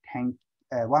chose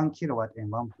 1 kilowatt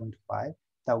and 1.5,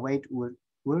 the weight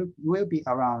will be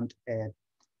around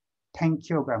 10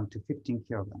 kilogram to 15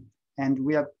 kilogram. And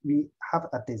we have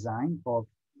a design of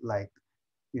like,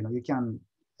 you can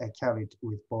carry it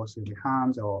with both of your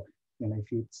hands, or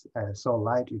if it's so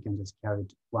light, you can just carry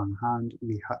it one hand.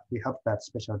 We have that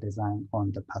special design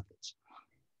on the package.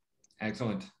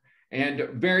 Excellent. And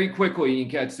very quickly,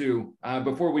 Inketsu,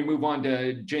 before we move on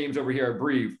to James over here at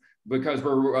briiv, because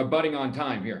we're butting on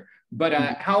time here, but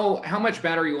how much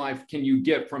battery life can you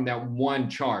get from that one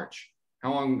charge?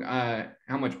 How long,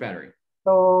 how much battery?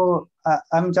 So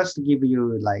I'm just to give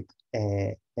you like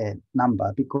a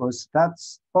number, because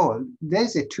that's,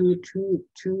 there's a two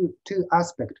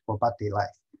aspect for battery life.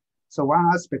 So one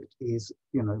aspect is,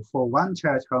 for one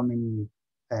charge, how many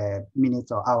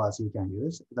minutes or hours you can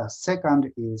use. The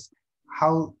second is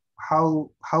how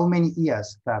many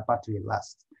years the battery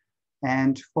lasts.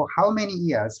 And for how many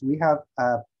years, we have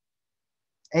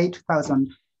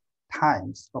 8,000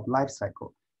 times of life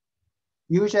cycle.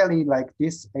 Usually like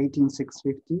this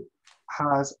 18650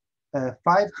 has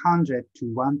 500 to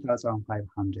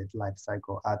 1,500 life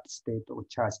cycle at state or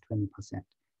charge 20%.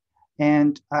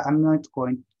 And I'm not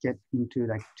going to get into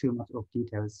like too much of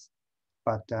details,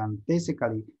 but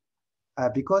basically,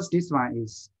 because this one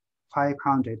is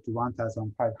 500 to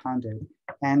 1,500,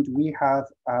 and we have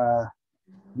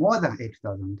more than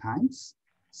 8,000 times.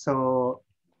 So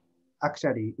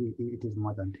actually, it is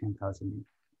more than 10,000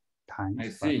 times. I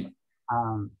see. But,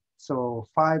 so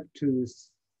 5 to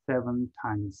 7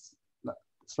 times.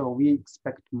 So we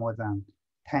expect more than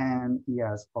 10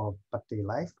 years of battery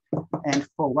life. And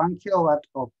for 1 kilowatt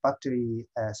of battery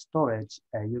storage,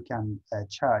 you can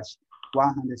charge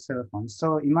 100 cell phones.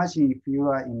 So imagine if you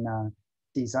are in a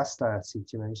disaster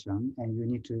situation and you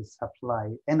need to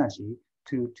supply energy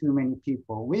to too many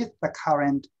people with the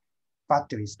current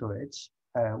battery storage.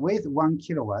 With 1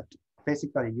 kilowatt,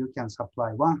 basically you can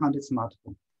supply 100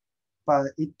 smartphones.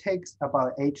 But it takes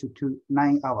about 8 to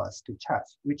 9 hours to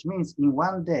charge, which means in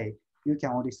one day, you can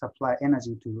only supply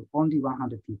energy to only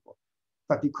 100 people.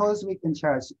 But because we can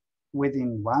charge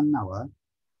within 1 hour,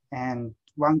 and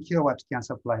 1 kilowatt can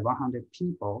supply 100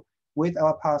 people, with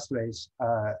our power storage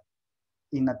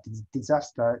in a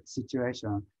disaster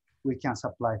situation, we can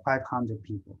supply 500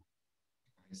 people.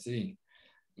 I see.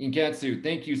 Inketsu,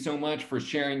 thank you so much for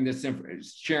sharing this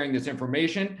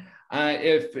information.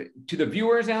 If to the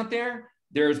viewers out there,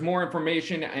 there's more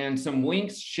information and some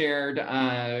links shared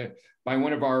by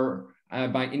one of our,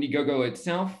 by Indiegogo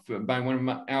itself, by one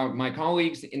of my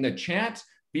colleagues in the chat.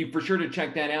 Be for sure to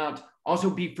check that out. Also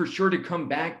be for sure to come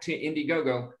back to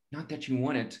Indiegogo. Not that you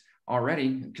want it already,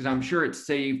 because I'm sure it's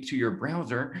saved to your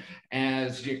browser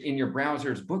as in your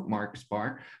browser's bookmarks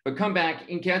bar, but come back.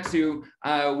 Inketsu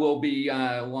will be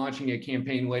launching a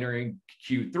campaign later in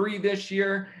Q3 this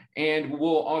year, and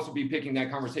we'll also be picking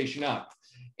that conversation up.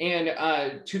 And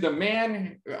to the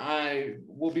man,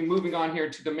 we'll be moving on here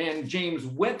to the man, James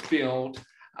Whitfield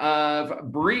of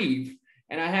briiv.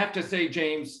 And I have to say,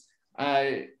 James,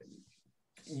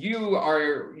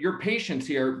 your patience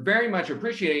here, very much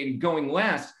appreciated going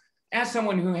last. As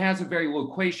someone who has a very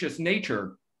loquacious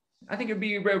nature, I think it'd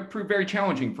be very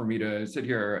challenging for me to sit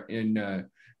here and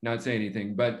not say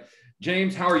anything. But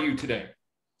James, how are you today?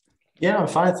 Yeah, I'm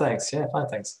fine, thanks. Yeah, fine,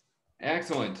 thanks.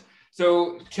 Excellent.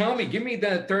 So tell me, give me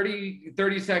the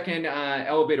 30-second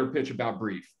elevator pitch about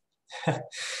briiv.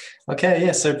 Okay,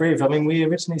 yeah, so briiv, I mean, we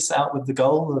originally set out with the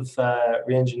goal of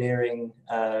re-engineering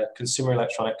consumer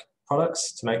electronic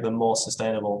products to make them more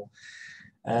sustainable.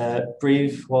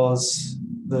 briiv was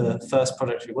the first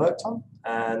project we worked on,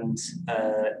 and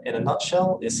in a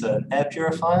nutshell, it's an air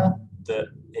purifier that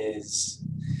is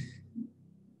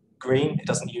green. It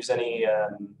doesn't use any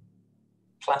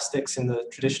plastics in the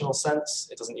traditional sense.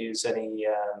 It doesn't use any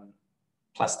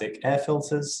plastic air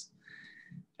filters.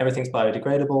 Everything's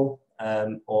biodegradable,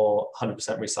 or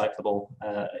 100% recyclable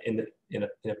in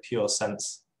a pure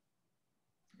sense.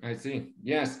 I see.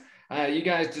 Yes. You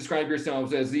guys describe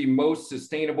yourselves as the most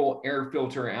sustainable air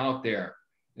filter out there.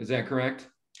 Is that correct?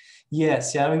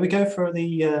 Yes. Yeah. I mean, we go for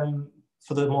the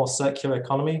more circular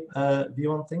economy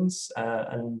view on things,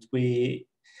 and we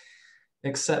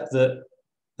accept that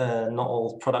not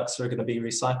all products are going to be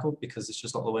recycled because it's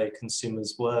just not the way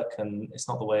consumers work, and it's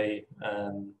not the way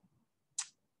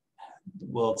the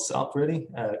world's set up really,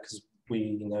 because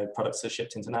products are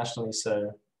shipped internationally.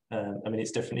 So I mean,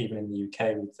 it's different even in the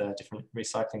UK with different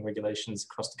recycling regulations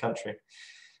across the country.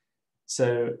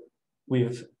 So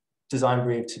we've designed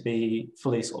briiv to be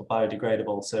fully sort of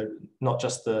biodegradable. So not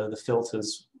just the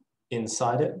filters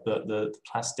inside it, but the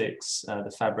plastics,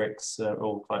 the fabrics are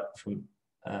all quite from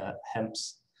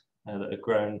hemps that are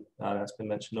grown. That's been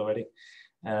mentioned already.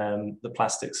 The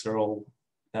plastics are all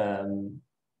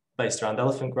based around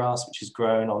elephant grass, which is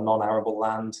grown on non-arable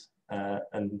land,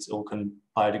 and all can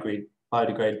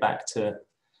biodegrade back to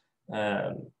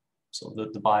sort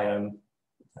of the biome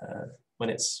when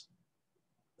it's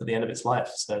at the end of its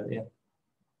life. So yeah,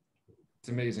 it's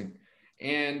amazing.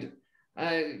 And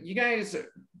you guys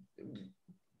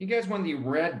won the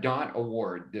Red Dot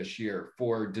Award this year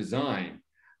for design.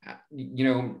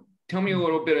 Tell me a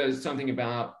little bit of something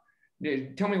about.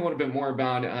 Tell me a little bit more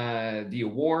about the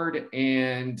award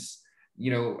and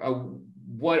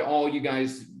what all you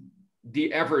guys,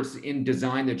 the efforts in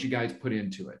design that you guys put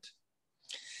into it.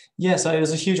 Yeah, so it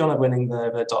was a huge honor winning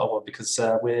the Red Dot Award because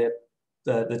we're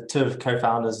the two of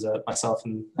co-founders, myself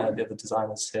and the other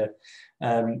designers here.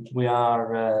 We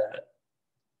are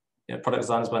product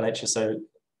designers by nature, so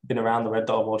been around the Red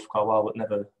Dot Award for quite a while, but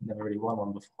never really won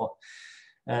one before.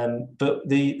 But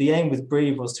the aim with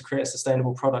briiv was to create a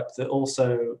sustainable product that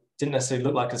also didn't necessarily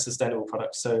look like a sustainable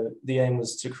product. So the aim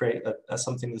was to create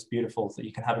something that's beautiful that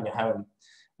you can have in your home.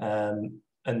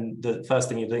 And the first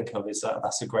thing you think of is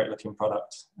that's a great looking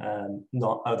product,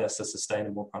 not, oh, that's a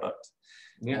sustainable product.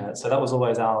 Yeah. So that was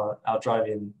always our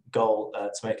driving goal, to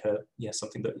make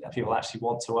something that people actually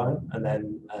want to own, and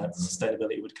then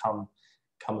sustainability would come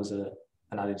as an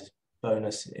added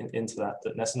bonus into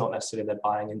that's not necessarily they're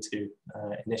buying into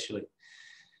initially.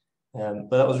 But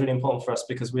that was really important for us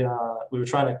because we were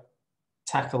trying to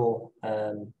tackle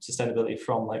sustainability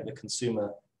from like the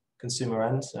consumer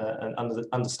end, and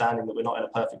understanding that we're not in a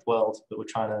perfect world, but we're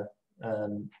trying to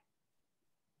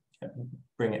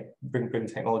bring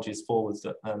technologies forwards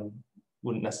that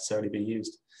wouldn't necessarily be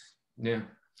used. Yeah.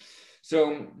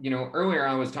 So, earlier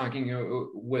I was talking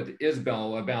with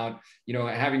Isabel about,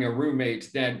 having a roommate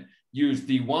that used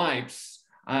the wipes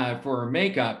for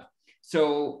makeup.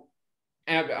 So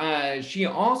she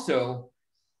also,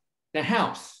 the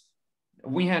house,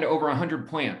 we had over 100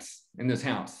 plants in this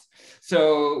house.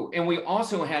 So, and we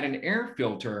also had an air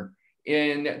filter.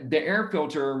 In the air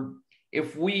filter,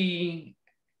 if we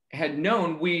had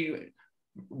known, we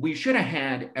should have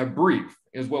had a briiv,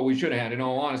 is what we should have had, in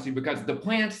all honesty, because the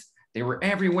plants, they were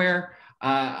everywhere.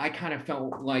 I kind of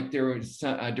felt like there was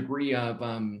a degree of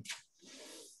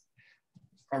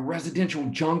a residential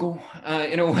jungle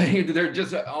in a way. They're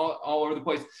just all over the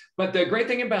place. But the great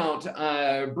thing about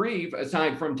briiv,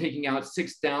 aside from taking out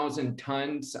 6,000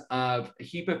 tons of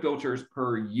HEPA filters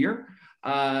per year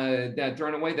that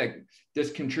thrown away, that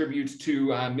this contributes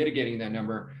to mitigating that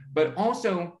number. But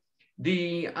also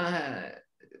that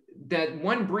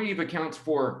one briiv accounts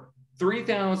for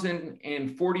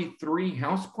 3,043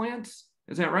 houseplants.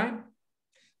 Is that right?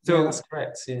 So yeah, that's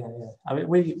correct. Yeah. I mean,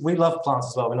 we love plants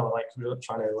as well. We're not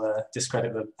trying to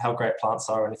discredit how great plants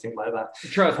are or anything like that.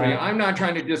 Trust me, I'm not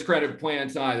trying to discredit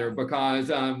plants either,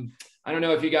 because I don't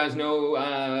know if you guys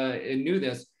knew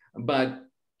this, but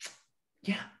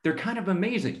yeah, they're kind of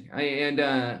amazing.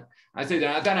 I say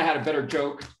that I thought I had a better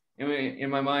joke in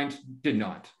my mind. Did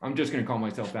not. I'm just going to call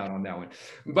myself out on that one.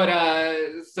 But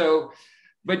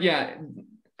but yeah,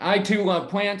 I too love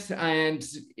plants, and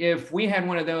if we had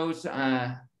one of those,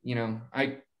 I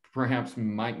perhaps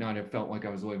might not have felt like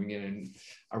I was living in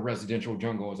a residential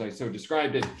jungle as I so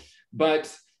described it.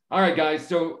 But all right, guys.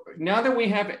 So now that we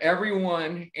have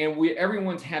everyone, and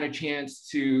everyone's had a chance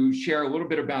to share a little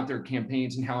bit about their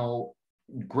campaigns and how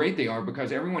great they are,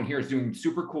 because everyone here is doing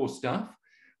super cool stuff.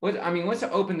 Let's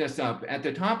open this up. At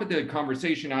the top of the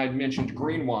conversation, I had mentioned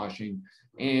greenwashing,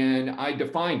 and I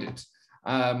defined it.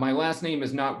 My last name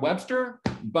is not Webster,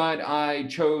 but I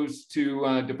chose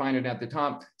to define it at the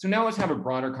top. So now let's have a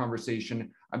broader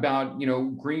conversation about,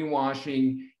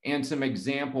 greenwashing and some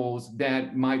examples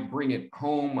that might bring it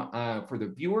home for the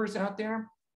viewers out there.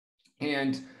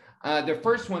 And the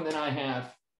first one that I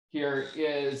have here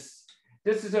is,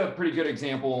 this is a pretty good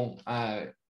example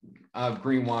of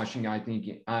greenwashing, I think,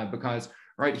 because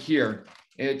right here,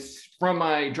 it's from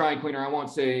my dry cleaner. I won't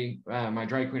say my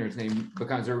dry cleaner's name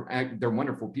because they're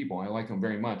wonderful people. I like them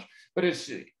very much. But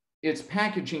it's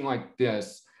packaging like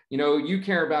this. You know, you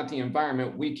care about the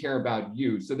environment, we care about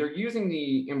you. So they're using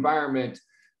the environment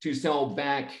to sell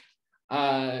back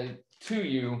to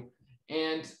you.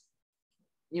 And,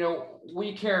 you know,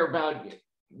 we care about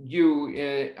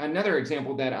you. Another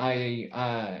example that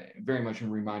I very much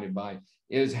am reminded by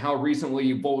is how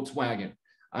recently Volkswagen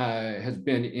has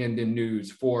been in the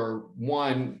news for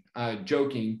one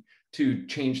joking to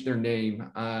change their name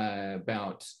to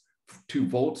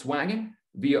Volkswagen,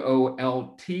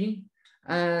 V-O-L-T-S-Wagon,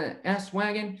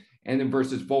 and then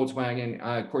versus Volkswagen.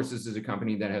 Of course, this is a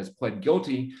company that has pled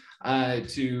guilty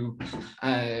to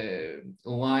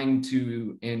lying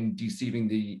to and deceiving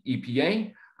the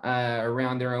EPA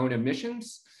around their own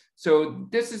emissions. So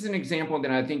this is an example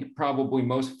that I think probably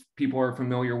most people are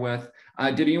familiar with.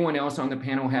 Did anyone else on the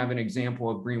panel have an example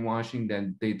of greenwashing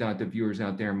that they thought the viewers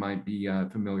out there might be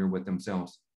familiar with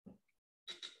themselves?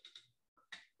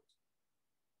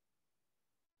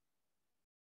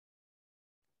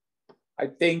 I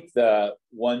think the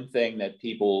one thing that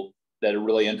people that are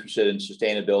really interested in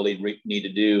sustainability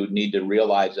need to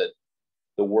realize that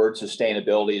the word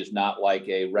sustainability is not like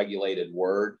a regulated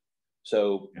word.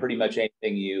 So pretty much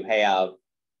anything you have,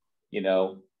 you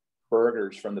know,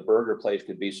 burgers from the burger place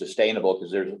could be sustainable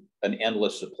because there's an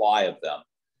endless supply of them.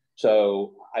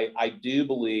 So I do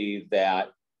believe that,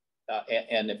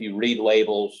 and if you read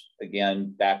labels,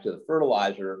 again, back to the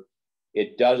fertilizer,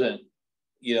 it doesn't,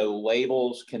 you know,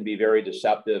 labels can be very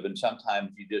deceptive, and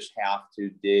sometimes you just have to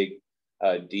dig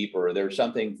deeper. There's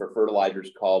something for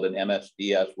fertilizers called an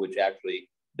MSDS, which actually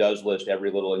does list every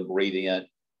little ingredient.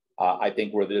 I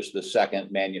think we're just the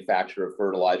second manufacturer of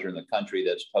fertilizer in the country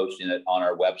that's posting it on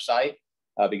our website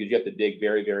because you have to dig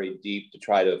very, very deep to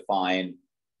try to find,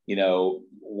 you know,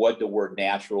 what the word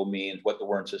natural means, what the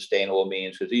word sustainable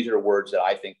means, because these are words that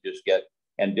I think just get,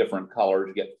 and different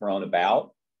colors get thrown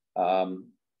about.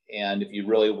 And if you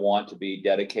really want to be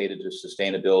dedicated to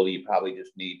sustainability, you probably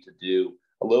just need to do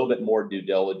a little bit more due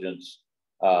diligence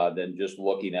than just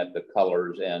looking at the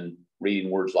colors and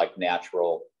reading words like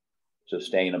natural,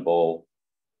 sustainable,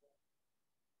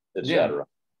 etc.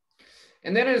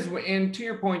 And that is, and to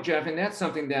your point, Jeff, and that's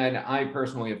something that I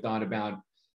personally have thought about,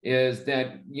 is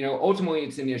that, you know, ultimately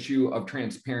it's an issue of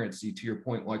transparency. To your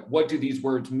point, like, what do these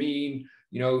words mean?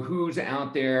 You know, who's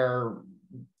out there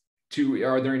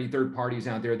are there any third parties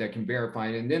out there that can verify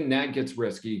it? And then that gets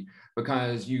risky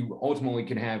because you ultimately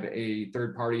can have a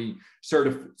third party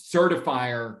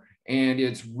certifier, and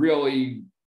it's really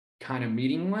kind of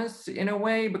meaningless in a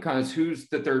way, because who's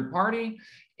the third party?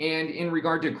 And in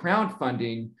regard to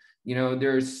crowdfunding, you know,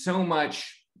 there's so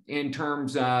much in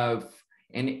terms of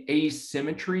an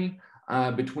asymmetry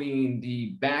between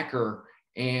the backer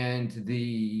and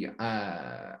the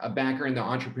backer and the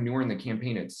entrepreneur in the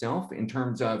campaign itself, in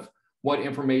terms of what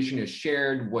information is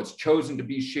shared, what's chosen to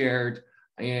be shared,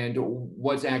 and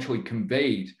what's actually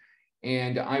conveyed.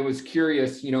 And I was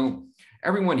curious, you know,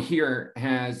 everyone here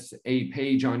has a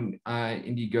page on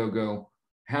Indiegogo.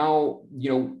 How, you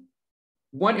know,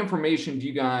 what information do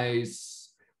you guys,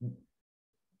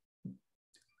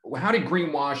 how did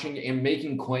greenwashing and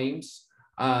making claims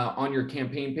on your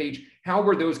campaign page, how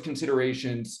were those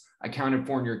considerations accounted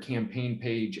for in your campaign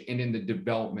page and in the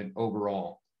development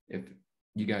overall, if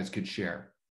you guys could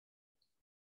share?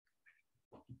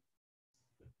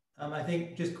 I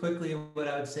think just quickly what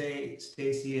I would say,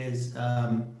 Stacy, is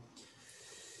I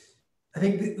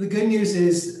think the good news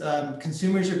is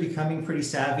consumers are becoming pretty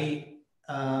savvy.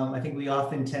 I think we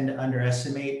often tend to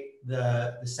underestimate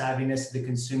the savviness of the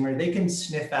consumer. They can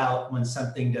sniff out when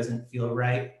something doesn't feel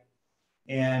right.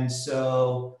 And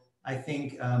so I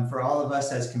think for all of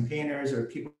us as campaigners or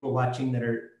people watching that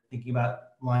are thinking about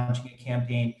launching a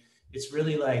campaign, it's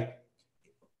really like,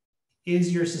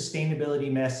 is your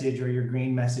sustainability message or your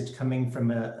green message coming from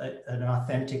an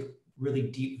authentic, really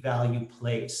deep value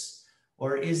place?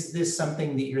 Or is this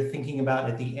something that you're thinking about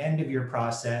at the end of your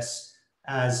process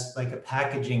as like a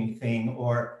packaging thing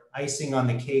or icing on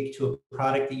the cake to a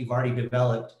product that you've already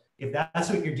developed? If that's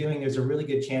what you're doing, there's a really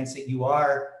good chance that you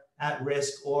are at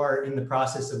risk or in the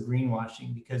process of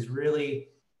greenwashing, because really,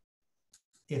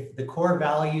 if the core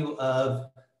value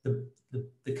of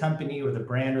the company or the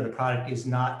brand or the product is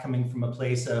not coming from a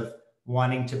place of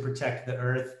wanting to protect the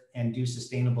earth and do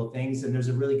sustainable things, then there's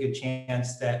a really good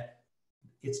chance that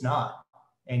it's not.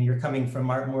 And you're coming from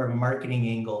more of a marketing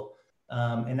angle.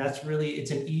 And that's really,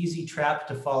 it's an easy trap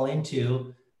to fall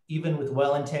into, even with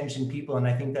well-intentioned people. And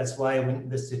I think that's why when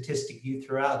the statistic you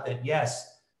threw out that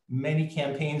yes, many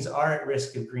campaigns are at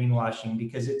risk of greenwashing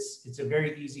because it's a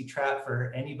very easy trap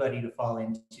for anybody to fall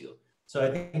into. So I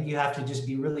think you have to just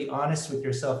be really honest with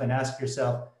yourself and ask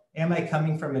yourself, am I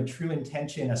coming from a true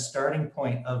intention, a starting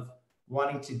point of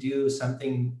wanting to do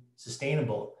something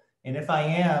sustainable? And if I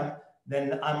am,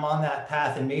 then I'm on that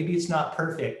path, and maybe it's not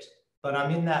perfect, but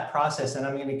I'm in that process, and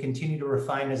I'm going to continue to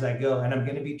refine as I go, and I'm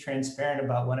going to be transparent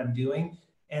about what I'm doing.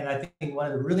 And I think one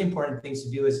of the really important things to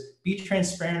do is be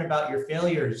transparent about your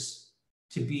failures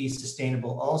to be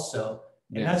sustainable also.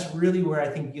 And that's really where I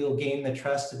think you'll gain the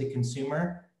trust of the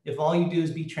consumer. If all you do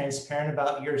is be transparent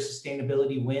about your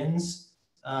sustainability wins,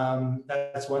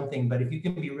 that's one thing. But if you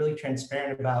can be really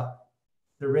transparent about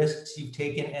the risks you've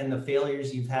taken and the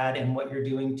failures you've had and what you're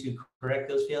doing to correct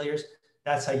those failures,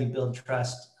 that's how you build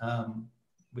trust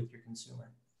with your consumer.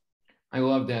 I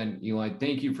love that, Eli.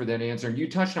 Thank you for that answer. You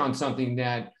touched on something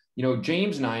that, you know,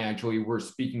 James and I actually were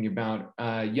speaking about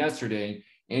yesterday,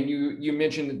 and you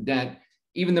mentioned that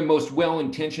even the most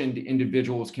well-intentioned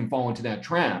individuals can fall into that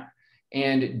trap.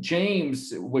 And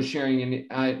James was sharing,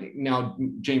 and now,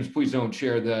 James, please don't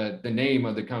share the name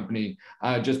of the company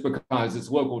just because it's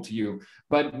local to you.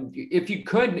 But if you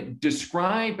could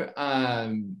describe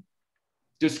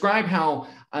how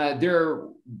their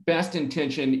best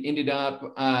intention ended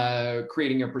up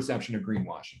creating a perception of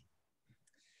greenwashing.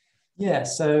 Yeah,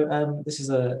 so this is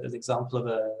an example of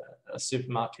a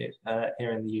supermarket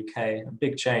here in the UK, a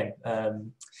big chain.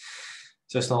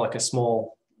 So it's not like a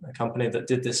small company that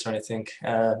did this or anything,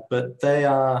 but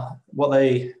what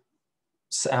they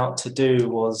set out to do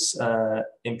was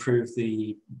improve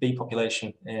the bee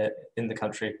population in the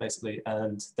country, basically.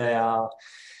 And they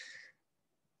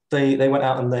went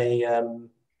out and they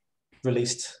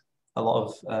released a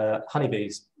lot of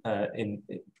honeybees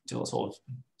to sort of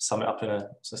sum it up in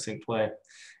a succinct way.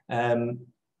 And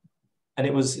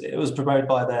it was promoted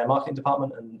by their marketing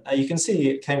department, and you can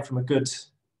see it came from a good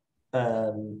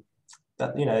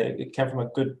it came from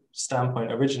a good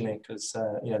standpoint originally, because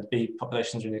the bee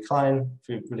populations are in decline. If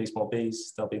we release more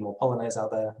bees, there'll be more pollinators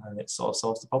out there, and it sort of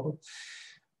solves the problem.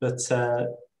 But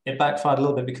it backfired a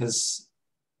little bit because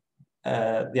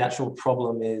the actual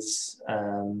problem is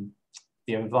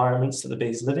the environments that the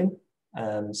bees live in.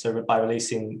 So by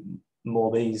releasing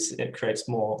more bees, it creates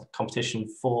more competition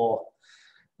for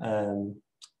the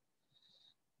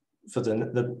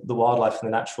wildlife and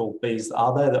the natural bees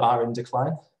that are in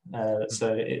decline.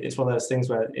 So it's one of those things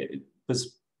where it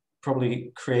was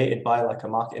probably created by like a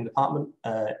marketing department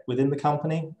within the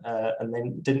company, and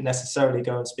then didn't necessarily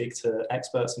go and speak to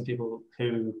experts and people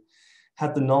who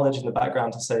had the knowledge in the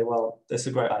background to say, well, this is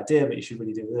a great idea, but you should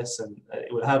really do this, and it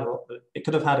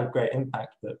could have had a great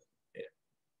impact, but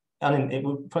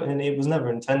it was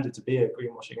never intended to be a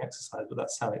greenwashing exercise, but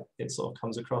that's how it sort of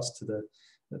comes across at the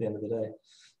end of the day.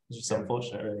 It's just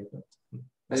unfortunate, really, but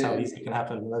that's how easy it can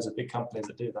happen. Those are big companies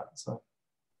that do that. So.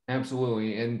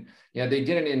 Absolutely. And yeah, they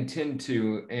didn't intend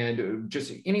to, and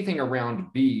just anything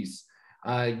around bees,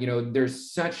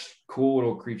 there's such cool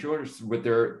little creatures with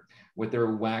their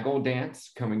waggle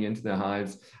dance coming into the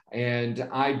hives. And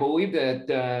I believe that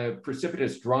the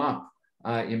precipitous drop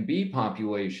in bee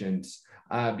populations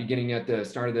beginning at the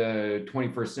start of the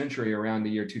 21st century, around the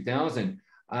year 2000,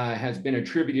 has been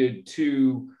attributed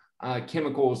to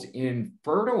chemicals in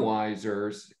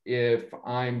fertilizers, if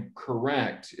I'm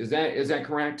correct. Is that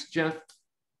correct, Jeff?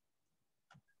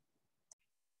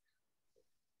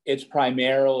 It's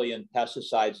primarily in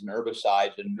pesticides and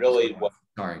herbicides, and really what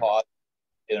caused,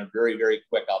 in a very, very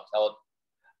quick,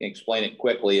 explain it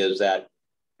quickly, is that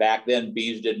back then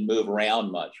bees didn't move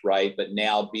around much, right? But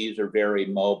now bees are very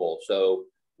mobile. So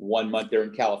 1 month they're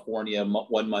in California,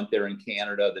 1 month they're in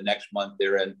Canada, the next month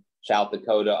they're in South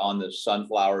Dakota on the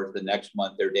sunflowers, the next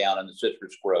month they're down in the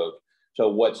citrus groves. So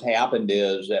what's happened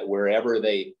is that wherever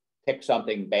they pick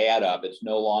something bad up, it's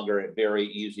no longer a very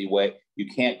easy way. You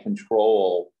can't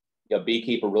control, a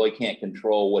beekeeper really can't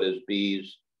control what his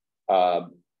bees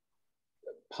pollinate,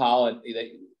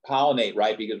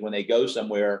 right? Because when they go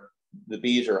somewhere, the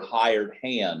bees are hired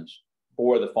hands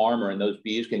for the farmer, and those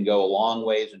bees can go a long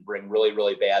ways and bring really,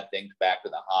 really bad things back to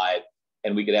the hive.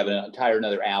 And we could have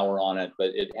another hour on it,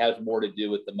 but it has more to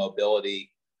do with the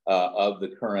mobility of the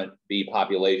current bee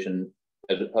population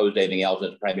as opposed to anything else.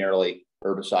 It's primarily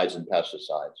herbicides and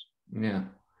pesticides. Yeah.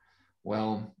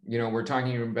 Well, we're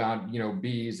talking about,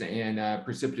 bees and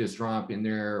precipitous drop in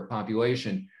their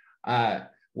population,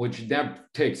 which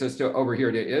that takes us over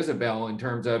here to Isabel in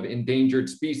terms of endangered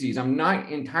species. I'm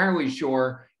not entirely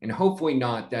sure, and hopefully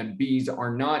not, that bees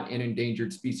are not an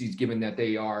endangered species, given that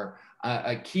they are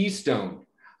a keystone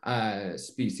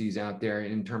species out there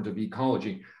in terms of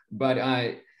ecology. But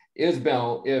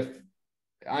Isabel, if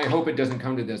I hope it doesn't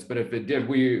come to this, but if it did,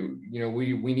 we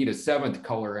need a seventh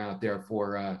color out there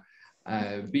for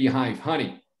beehive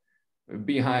honey,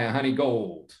 beehive honey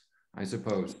gold, I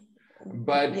suppose.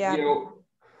 But yeah.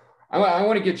 I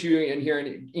want to get you in here,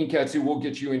 and Inketsu, we'll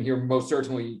get you in here most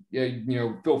certainly.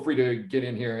 Feel free to get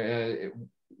in here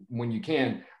when you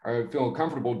can or feel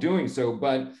comfortable doing so.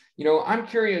 But I'm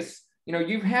curious.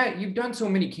 You've done so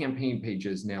many campaign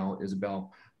pages now,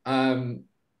 Isabel.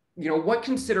 What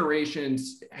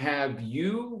considerations have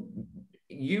you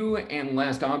and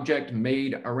LastObject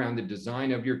made around the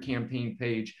design of your campaign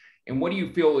page, and what do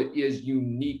you feel is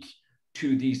unique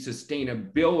to the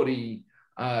sustainability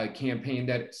campaign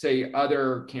that, say,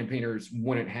 other campaigners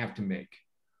wouldn't have to make?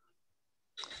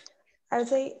 I would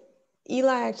say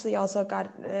Eli actually also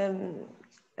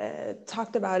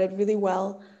talked about it really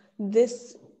well.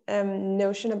 This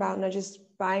notion about not just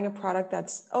buying a product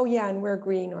that's, oh yeah, and we're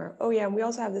green, or oh yeah, and we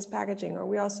also have this packaging, or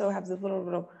we also have this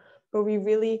little, but we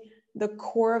really, the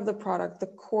core of the product, the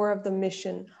core of the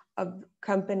mission of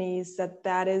companies,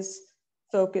 that is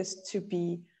focused to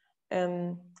be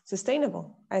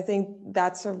sustainable. I think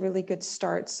that's a really good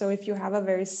start. So if you have a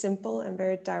very simple and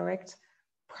very direct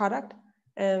product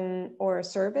or a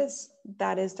service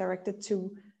that is directed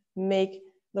to make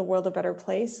the world a better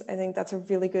place, I think that's a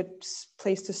really good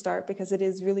place to start, because it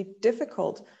is really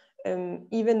difficult.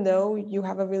 Even though you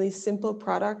have a really simple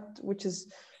product which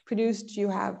is produced, you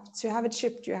have to have it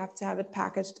shipped, you have to have it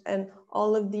packaged, and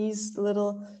all of these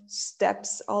little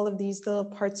steps, all of these little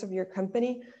parts of your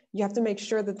company, you have to make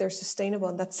sure that they're sustainable,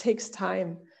 and that takes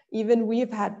time. Even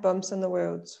we've had bumps on the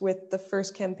roads with the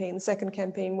first campaign, the second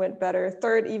campaign went better,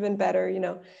 third even better,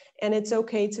 and it's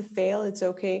okay to fail, it's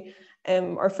okay.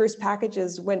 Our first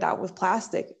packages went out with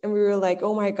plastic, and we were like,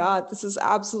 oh my God, this is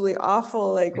absolutely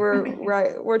awful. Like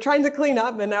we're trying to clean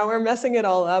up, and now we're messing it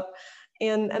all up.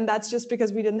 And that's just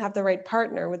because we didn't have the right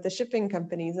partner with the shipping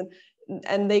companies,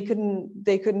 and they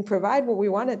couldn't provide what we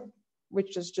wanted,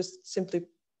 which is just simply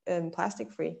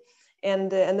plastic free. And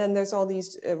then there's all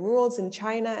these rules in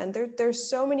China, and there's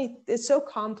so many, it's so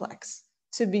complex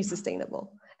to be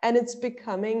sustainable. And it's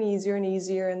becoming easier and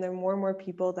easier, and there are more and more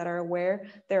people that are aware.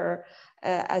 There are,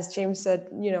 as James said,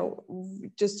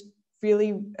 just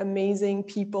really amazing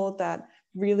people that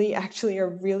really actually are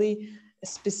really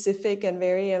specific and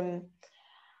very,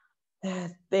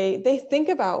 they think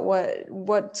about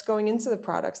what's going into the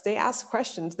products. They ask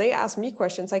questions. They ask me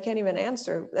questions I can't even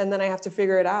answer, and then I have to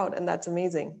figure it out, and that's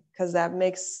amazing, because that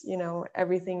makes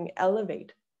everything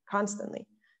elevate constantly.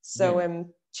 So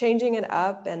changing it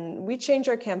up, and we change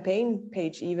our campaign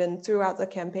page even throughout the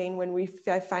campaign when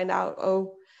I find out,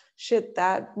 oh shit,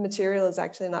 that material is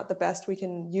actually not the best we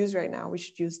can use right now. We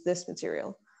should use this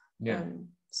material.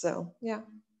 So yeah.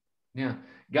 Yeah,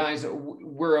 guys,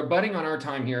 we're abutting on our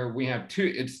time here. We have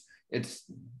it's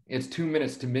 2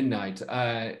 minutes to midnight,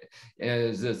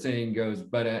 as the saying goes.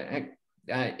 But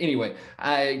anyway,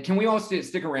 can we all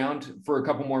stick around for a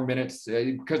couple more minutes,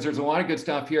 because there's a lot of good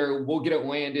stuff here. We'll get it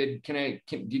landed. Do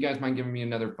you guys mind giving me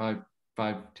another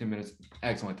 5-10 minutes?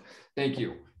 Excellent. Thank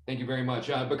you very much.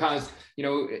 Because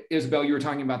Isabel, you were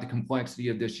talking about the complexity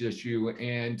of this issue,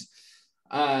 and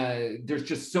there's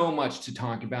just so much to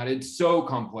talk about. It's so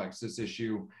complex, this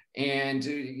issue, and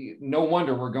no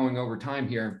wonder we're going over time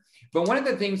here. But one of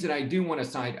the things that I do want to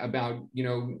cite about,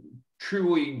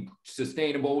 truly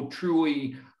sustainable,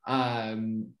 truly,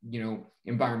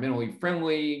 environmentally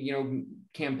friendly,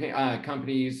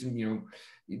 companies,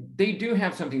 they do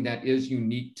have something that is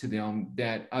unique to them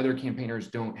that other campaigners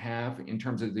don't have in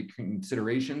terms of the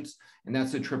considerations, and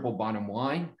that's the triple bottom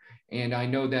line. And I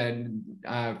know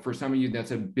that for some of you,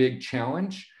 that's a big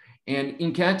challenge. And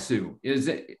Inketsu,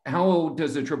 how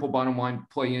does the triple bottom line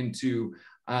play into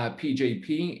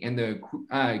PJP and the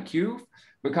Q?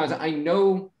 Because I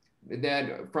know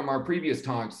that from our previous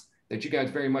talks that you guys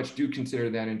very much do consider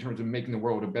that in terms of making the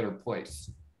world a better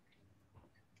place.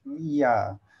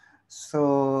 Yeah,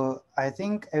 so I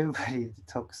think everybody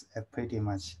talks pretty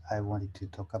much I wanted to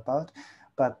talk about,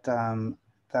 but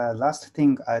the last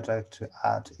thing I'd like to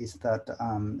add is that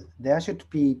there should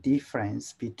be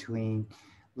difference between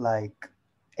like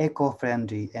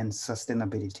eco-friendly and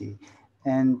sustainability.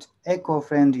 And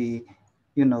eco-friendly,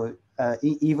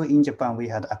 even in Japan, we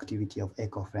had activity of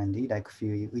eco-friendly, like a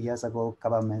few years ago,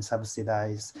 government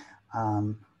subsidized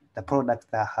the product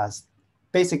that has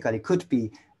basically could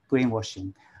be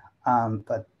greenwashing,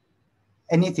 but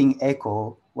anything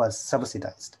eco was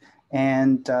subsidized.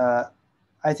 And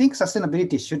I think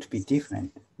sustainability should be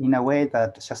different in a way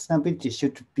that sustainability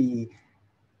should be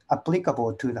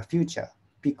applicable to the future,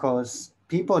 because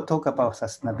people talk about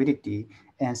sustainability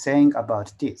and saying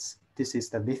about this is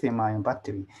the lithium-ion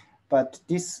battery, But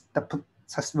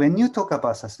when you talk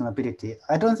about sustainability,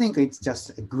 I don't think it's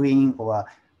just green or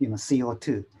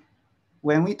CO2.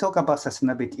 When we talk about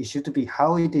sustainability, it should be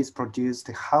how it is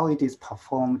produced, how it is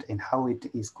performed, and how it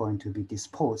is going to be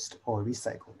disposed or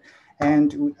recycled.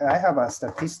 And I have a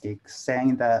statistic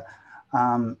saying that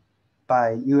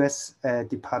by US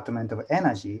Department of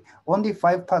Energy, only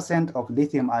 5% of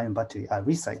lithium-ion battery are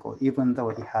recycled, even though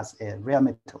it has rare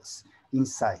metals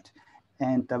inside.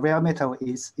 And the rare metal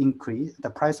is increased, the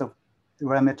price of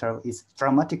rare metal is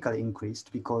dramatically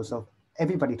increased because of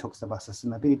everybody talks about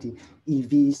sustainability,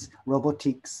 EVs,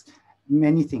 robotics,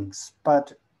 many things,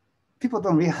 but people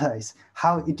don't realize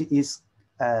how it is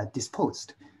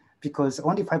disposed, because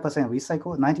only 5%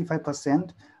 recycle,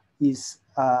 95% is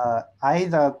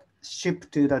either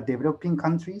shipped to the developing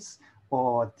countries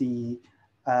or the,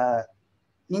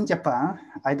 in Japan,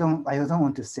 I don't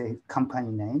want to say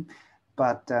company name,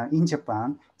 but in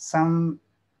Japan, some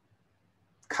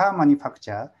car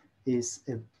manufacturer is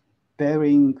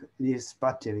burying this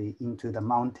battery into the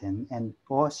mountain and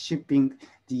or shipping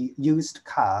the used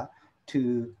car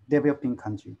to developing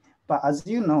country. But as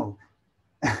you know,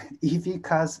 EV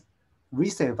cars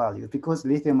resale value, because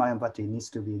lithium-ion battery needs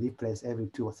to be replaced every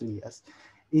 2 or 3 years,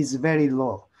 is very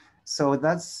low. So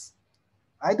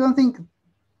I don't think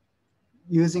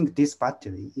using this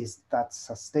battery is that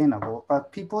sustainable,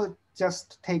 but people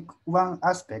just take one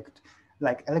aspect,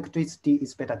 like electricity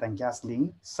is better than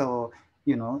gasoline, so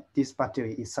this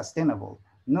battery is sustainable.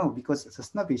 No, because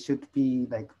sustainability should be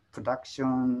like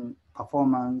production,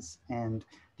 performance, and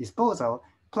disposal,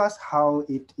 plus how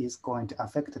it is going to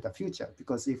affect the future.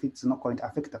 Because if it's not going to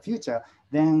affect the future,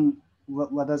 then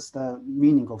what is the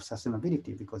meaning of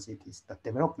sustainability? Because it is the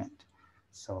development.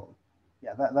 So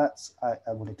yeah, that's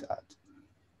I wanted to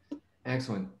add.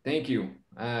 Excellent. Thank you,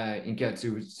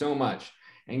 Inketsu, so much.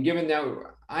 And given that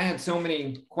I had so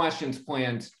many questions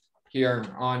planned here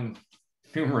on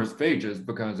numerous pages,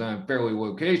 because I'm fairly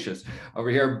loquacious over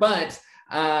here, but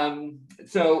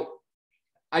so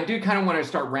I do kind of want to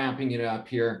start wrapping it up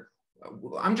here.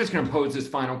 I'm just going to pose this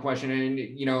final question, and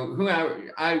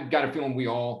I've got a feeling we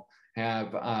all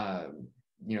have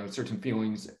certain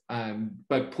feelings,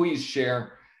 but please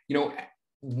share,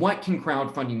 what can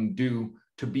crowdfunding do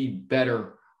to be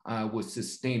better with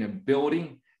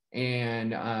sustainability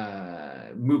and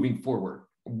moving forward?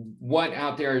 What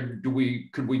out there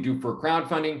could we do for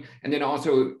crowdfunding, and then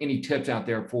also any tips out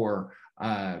there for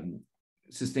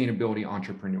sustainability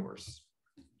entrepreneurs?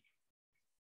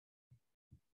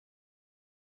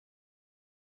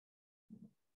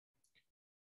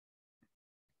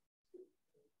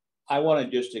 I want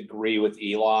to just agree with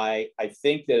Eli. I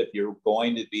think that if you're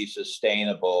going to be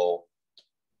sustainable,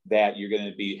 that you're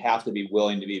going to have to be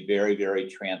willing to be very, very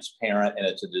transparent, and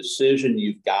it's a decision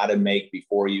you've got to make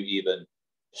before you even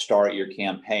start your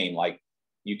campaign. Like,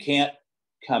 you can't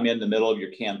come in the middle of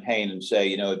your campaign and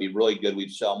say, it'd be really good,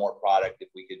 we'd sell more product if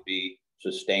we could be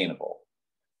sustainable.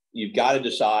 You've got to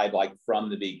decide, like, from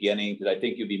the beginning, because I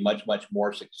think you'd be much, much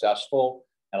more successful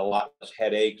and a lot less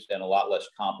headaches and a lot less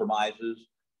compromises,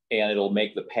 and it'll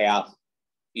make the path,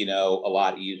 a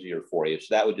lot easier for you.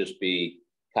 So that would just be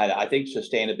I think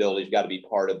sustainability's got to be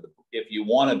part of if you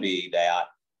want to be that,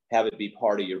 have it be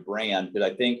part of your brand, because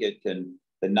I think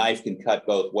the knife can cut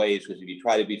both ways, because if you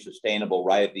try to be sustainable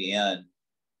right at the end,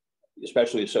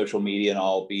 especially with social media and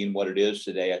all being what it is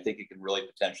today, I think it can really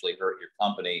potentially hurt your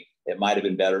company. It might have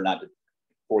been better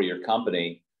for your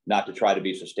company not to try to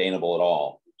be sustainable at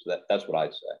all. So that's what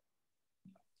I'd say.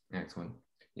 Excellent.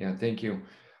 Yeah, thank you.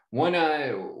 One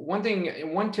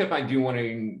tip I do want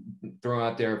to throw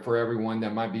out there for everyone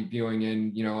that might be viewing,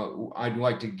 and I'd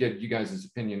like to get you guys'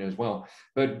 opinion as well,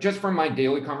 but just from my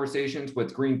daily conversations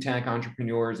with green tech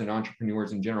entrepreneurs and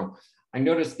entrepreneurs in general, I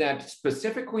noticed that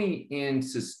specifically in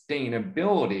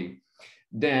sustainability,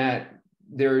 that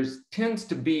tends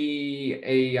to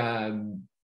be an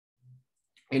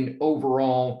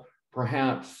overall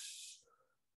perhaps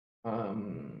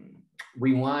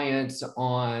reliance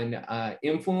on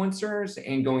influencers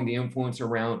and going the influencer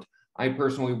route. I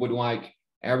personally would like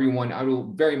everyone, I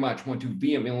will very much want to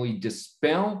vehemently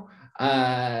dispel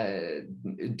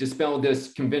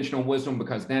this conventional wisdom,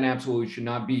 because that absolutely should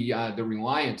not be the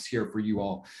reliance here for you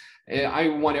all. I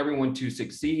want everyone to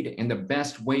succeed, and the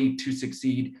best way to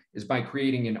succeed is by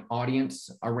creating an audience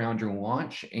around your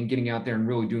launch and getting out there and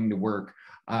really doing the work,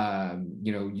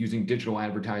 using digital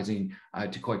advertising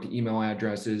to collect email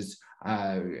addresses,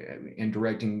 and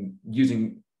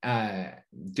using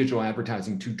digital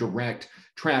advertising to direct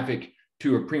traffic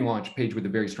to a pre-launch page with a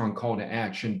very strong call to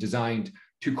action designed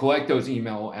to collect those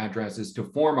email addresses to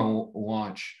form a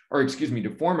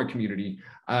community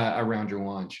around your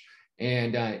launch.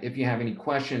 And if you have any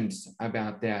questions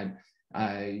about that,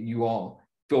 you all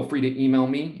feel free to email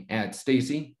me at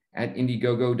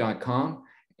stacy@indiegogo.com.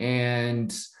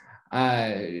 And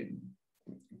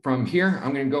from here,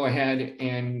 I'm going to go ahead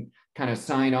and kind of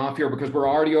sign off here because we're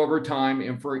already over time.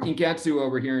 And for Inketsu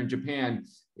over here in Japan,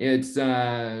 it's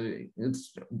I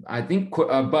think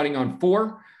butting on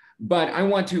 4. But I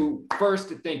want to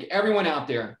first thank everyone out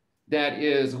there that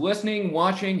is listening,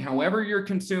 watching, however you're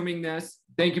consuming this.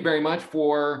 Thank you very much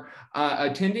for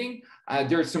attending.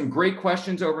 There's some great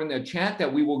questions over in the chat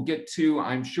that we will get to,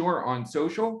 I'm sure, on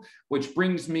social, which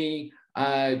brings me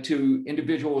to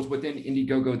individuals within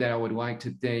Indiegogo that I would like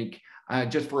to thank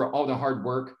just for all the hard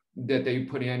work that they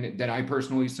put in, that I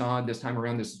personally saw this time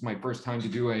around. This is my first time to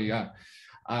do a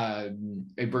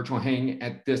virtual hang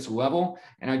at this level.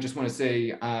 And I just want to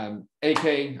say,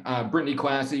 AK, Brittany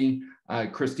Classy,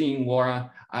 Christine, Laura,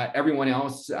 everyone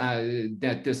else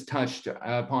that this touched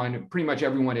upon, pretty much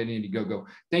everyone at Indiegogo.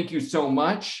 Thank you so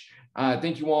much.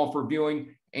 Thank you all for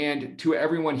viewing. And to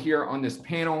everyone here on this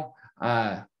panel,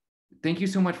 thank you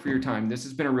so much for your time. This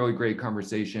has been a really great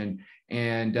conversation.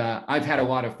 And I've had a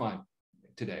lot of fun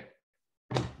today.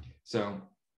 So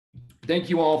thank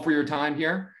you all for your time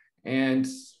here. And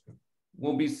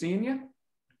we'll be seeing you.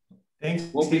 Thanks.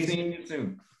 We'll be seeing you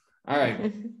soon. All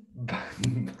right. Bye.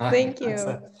 Thank you.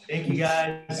 Thank you,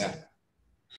 guys. Yeah.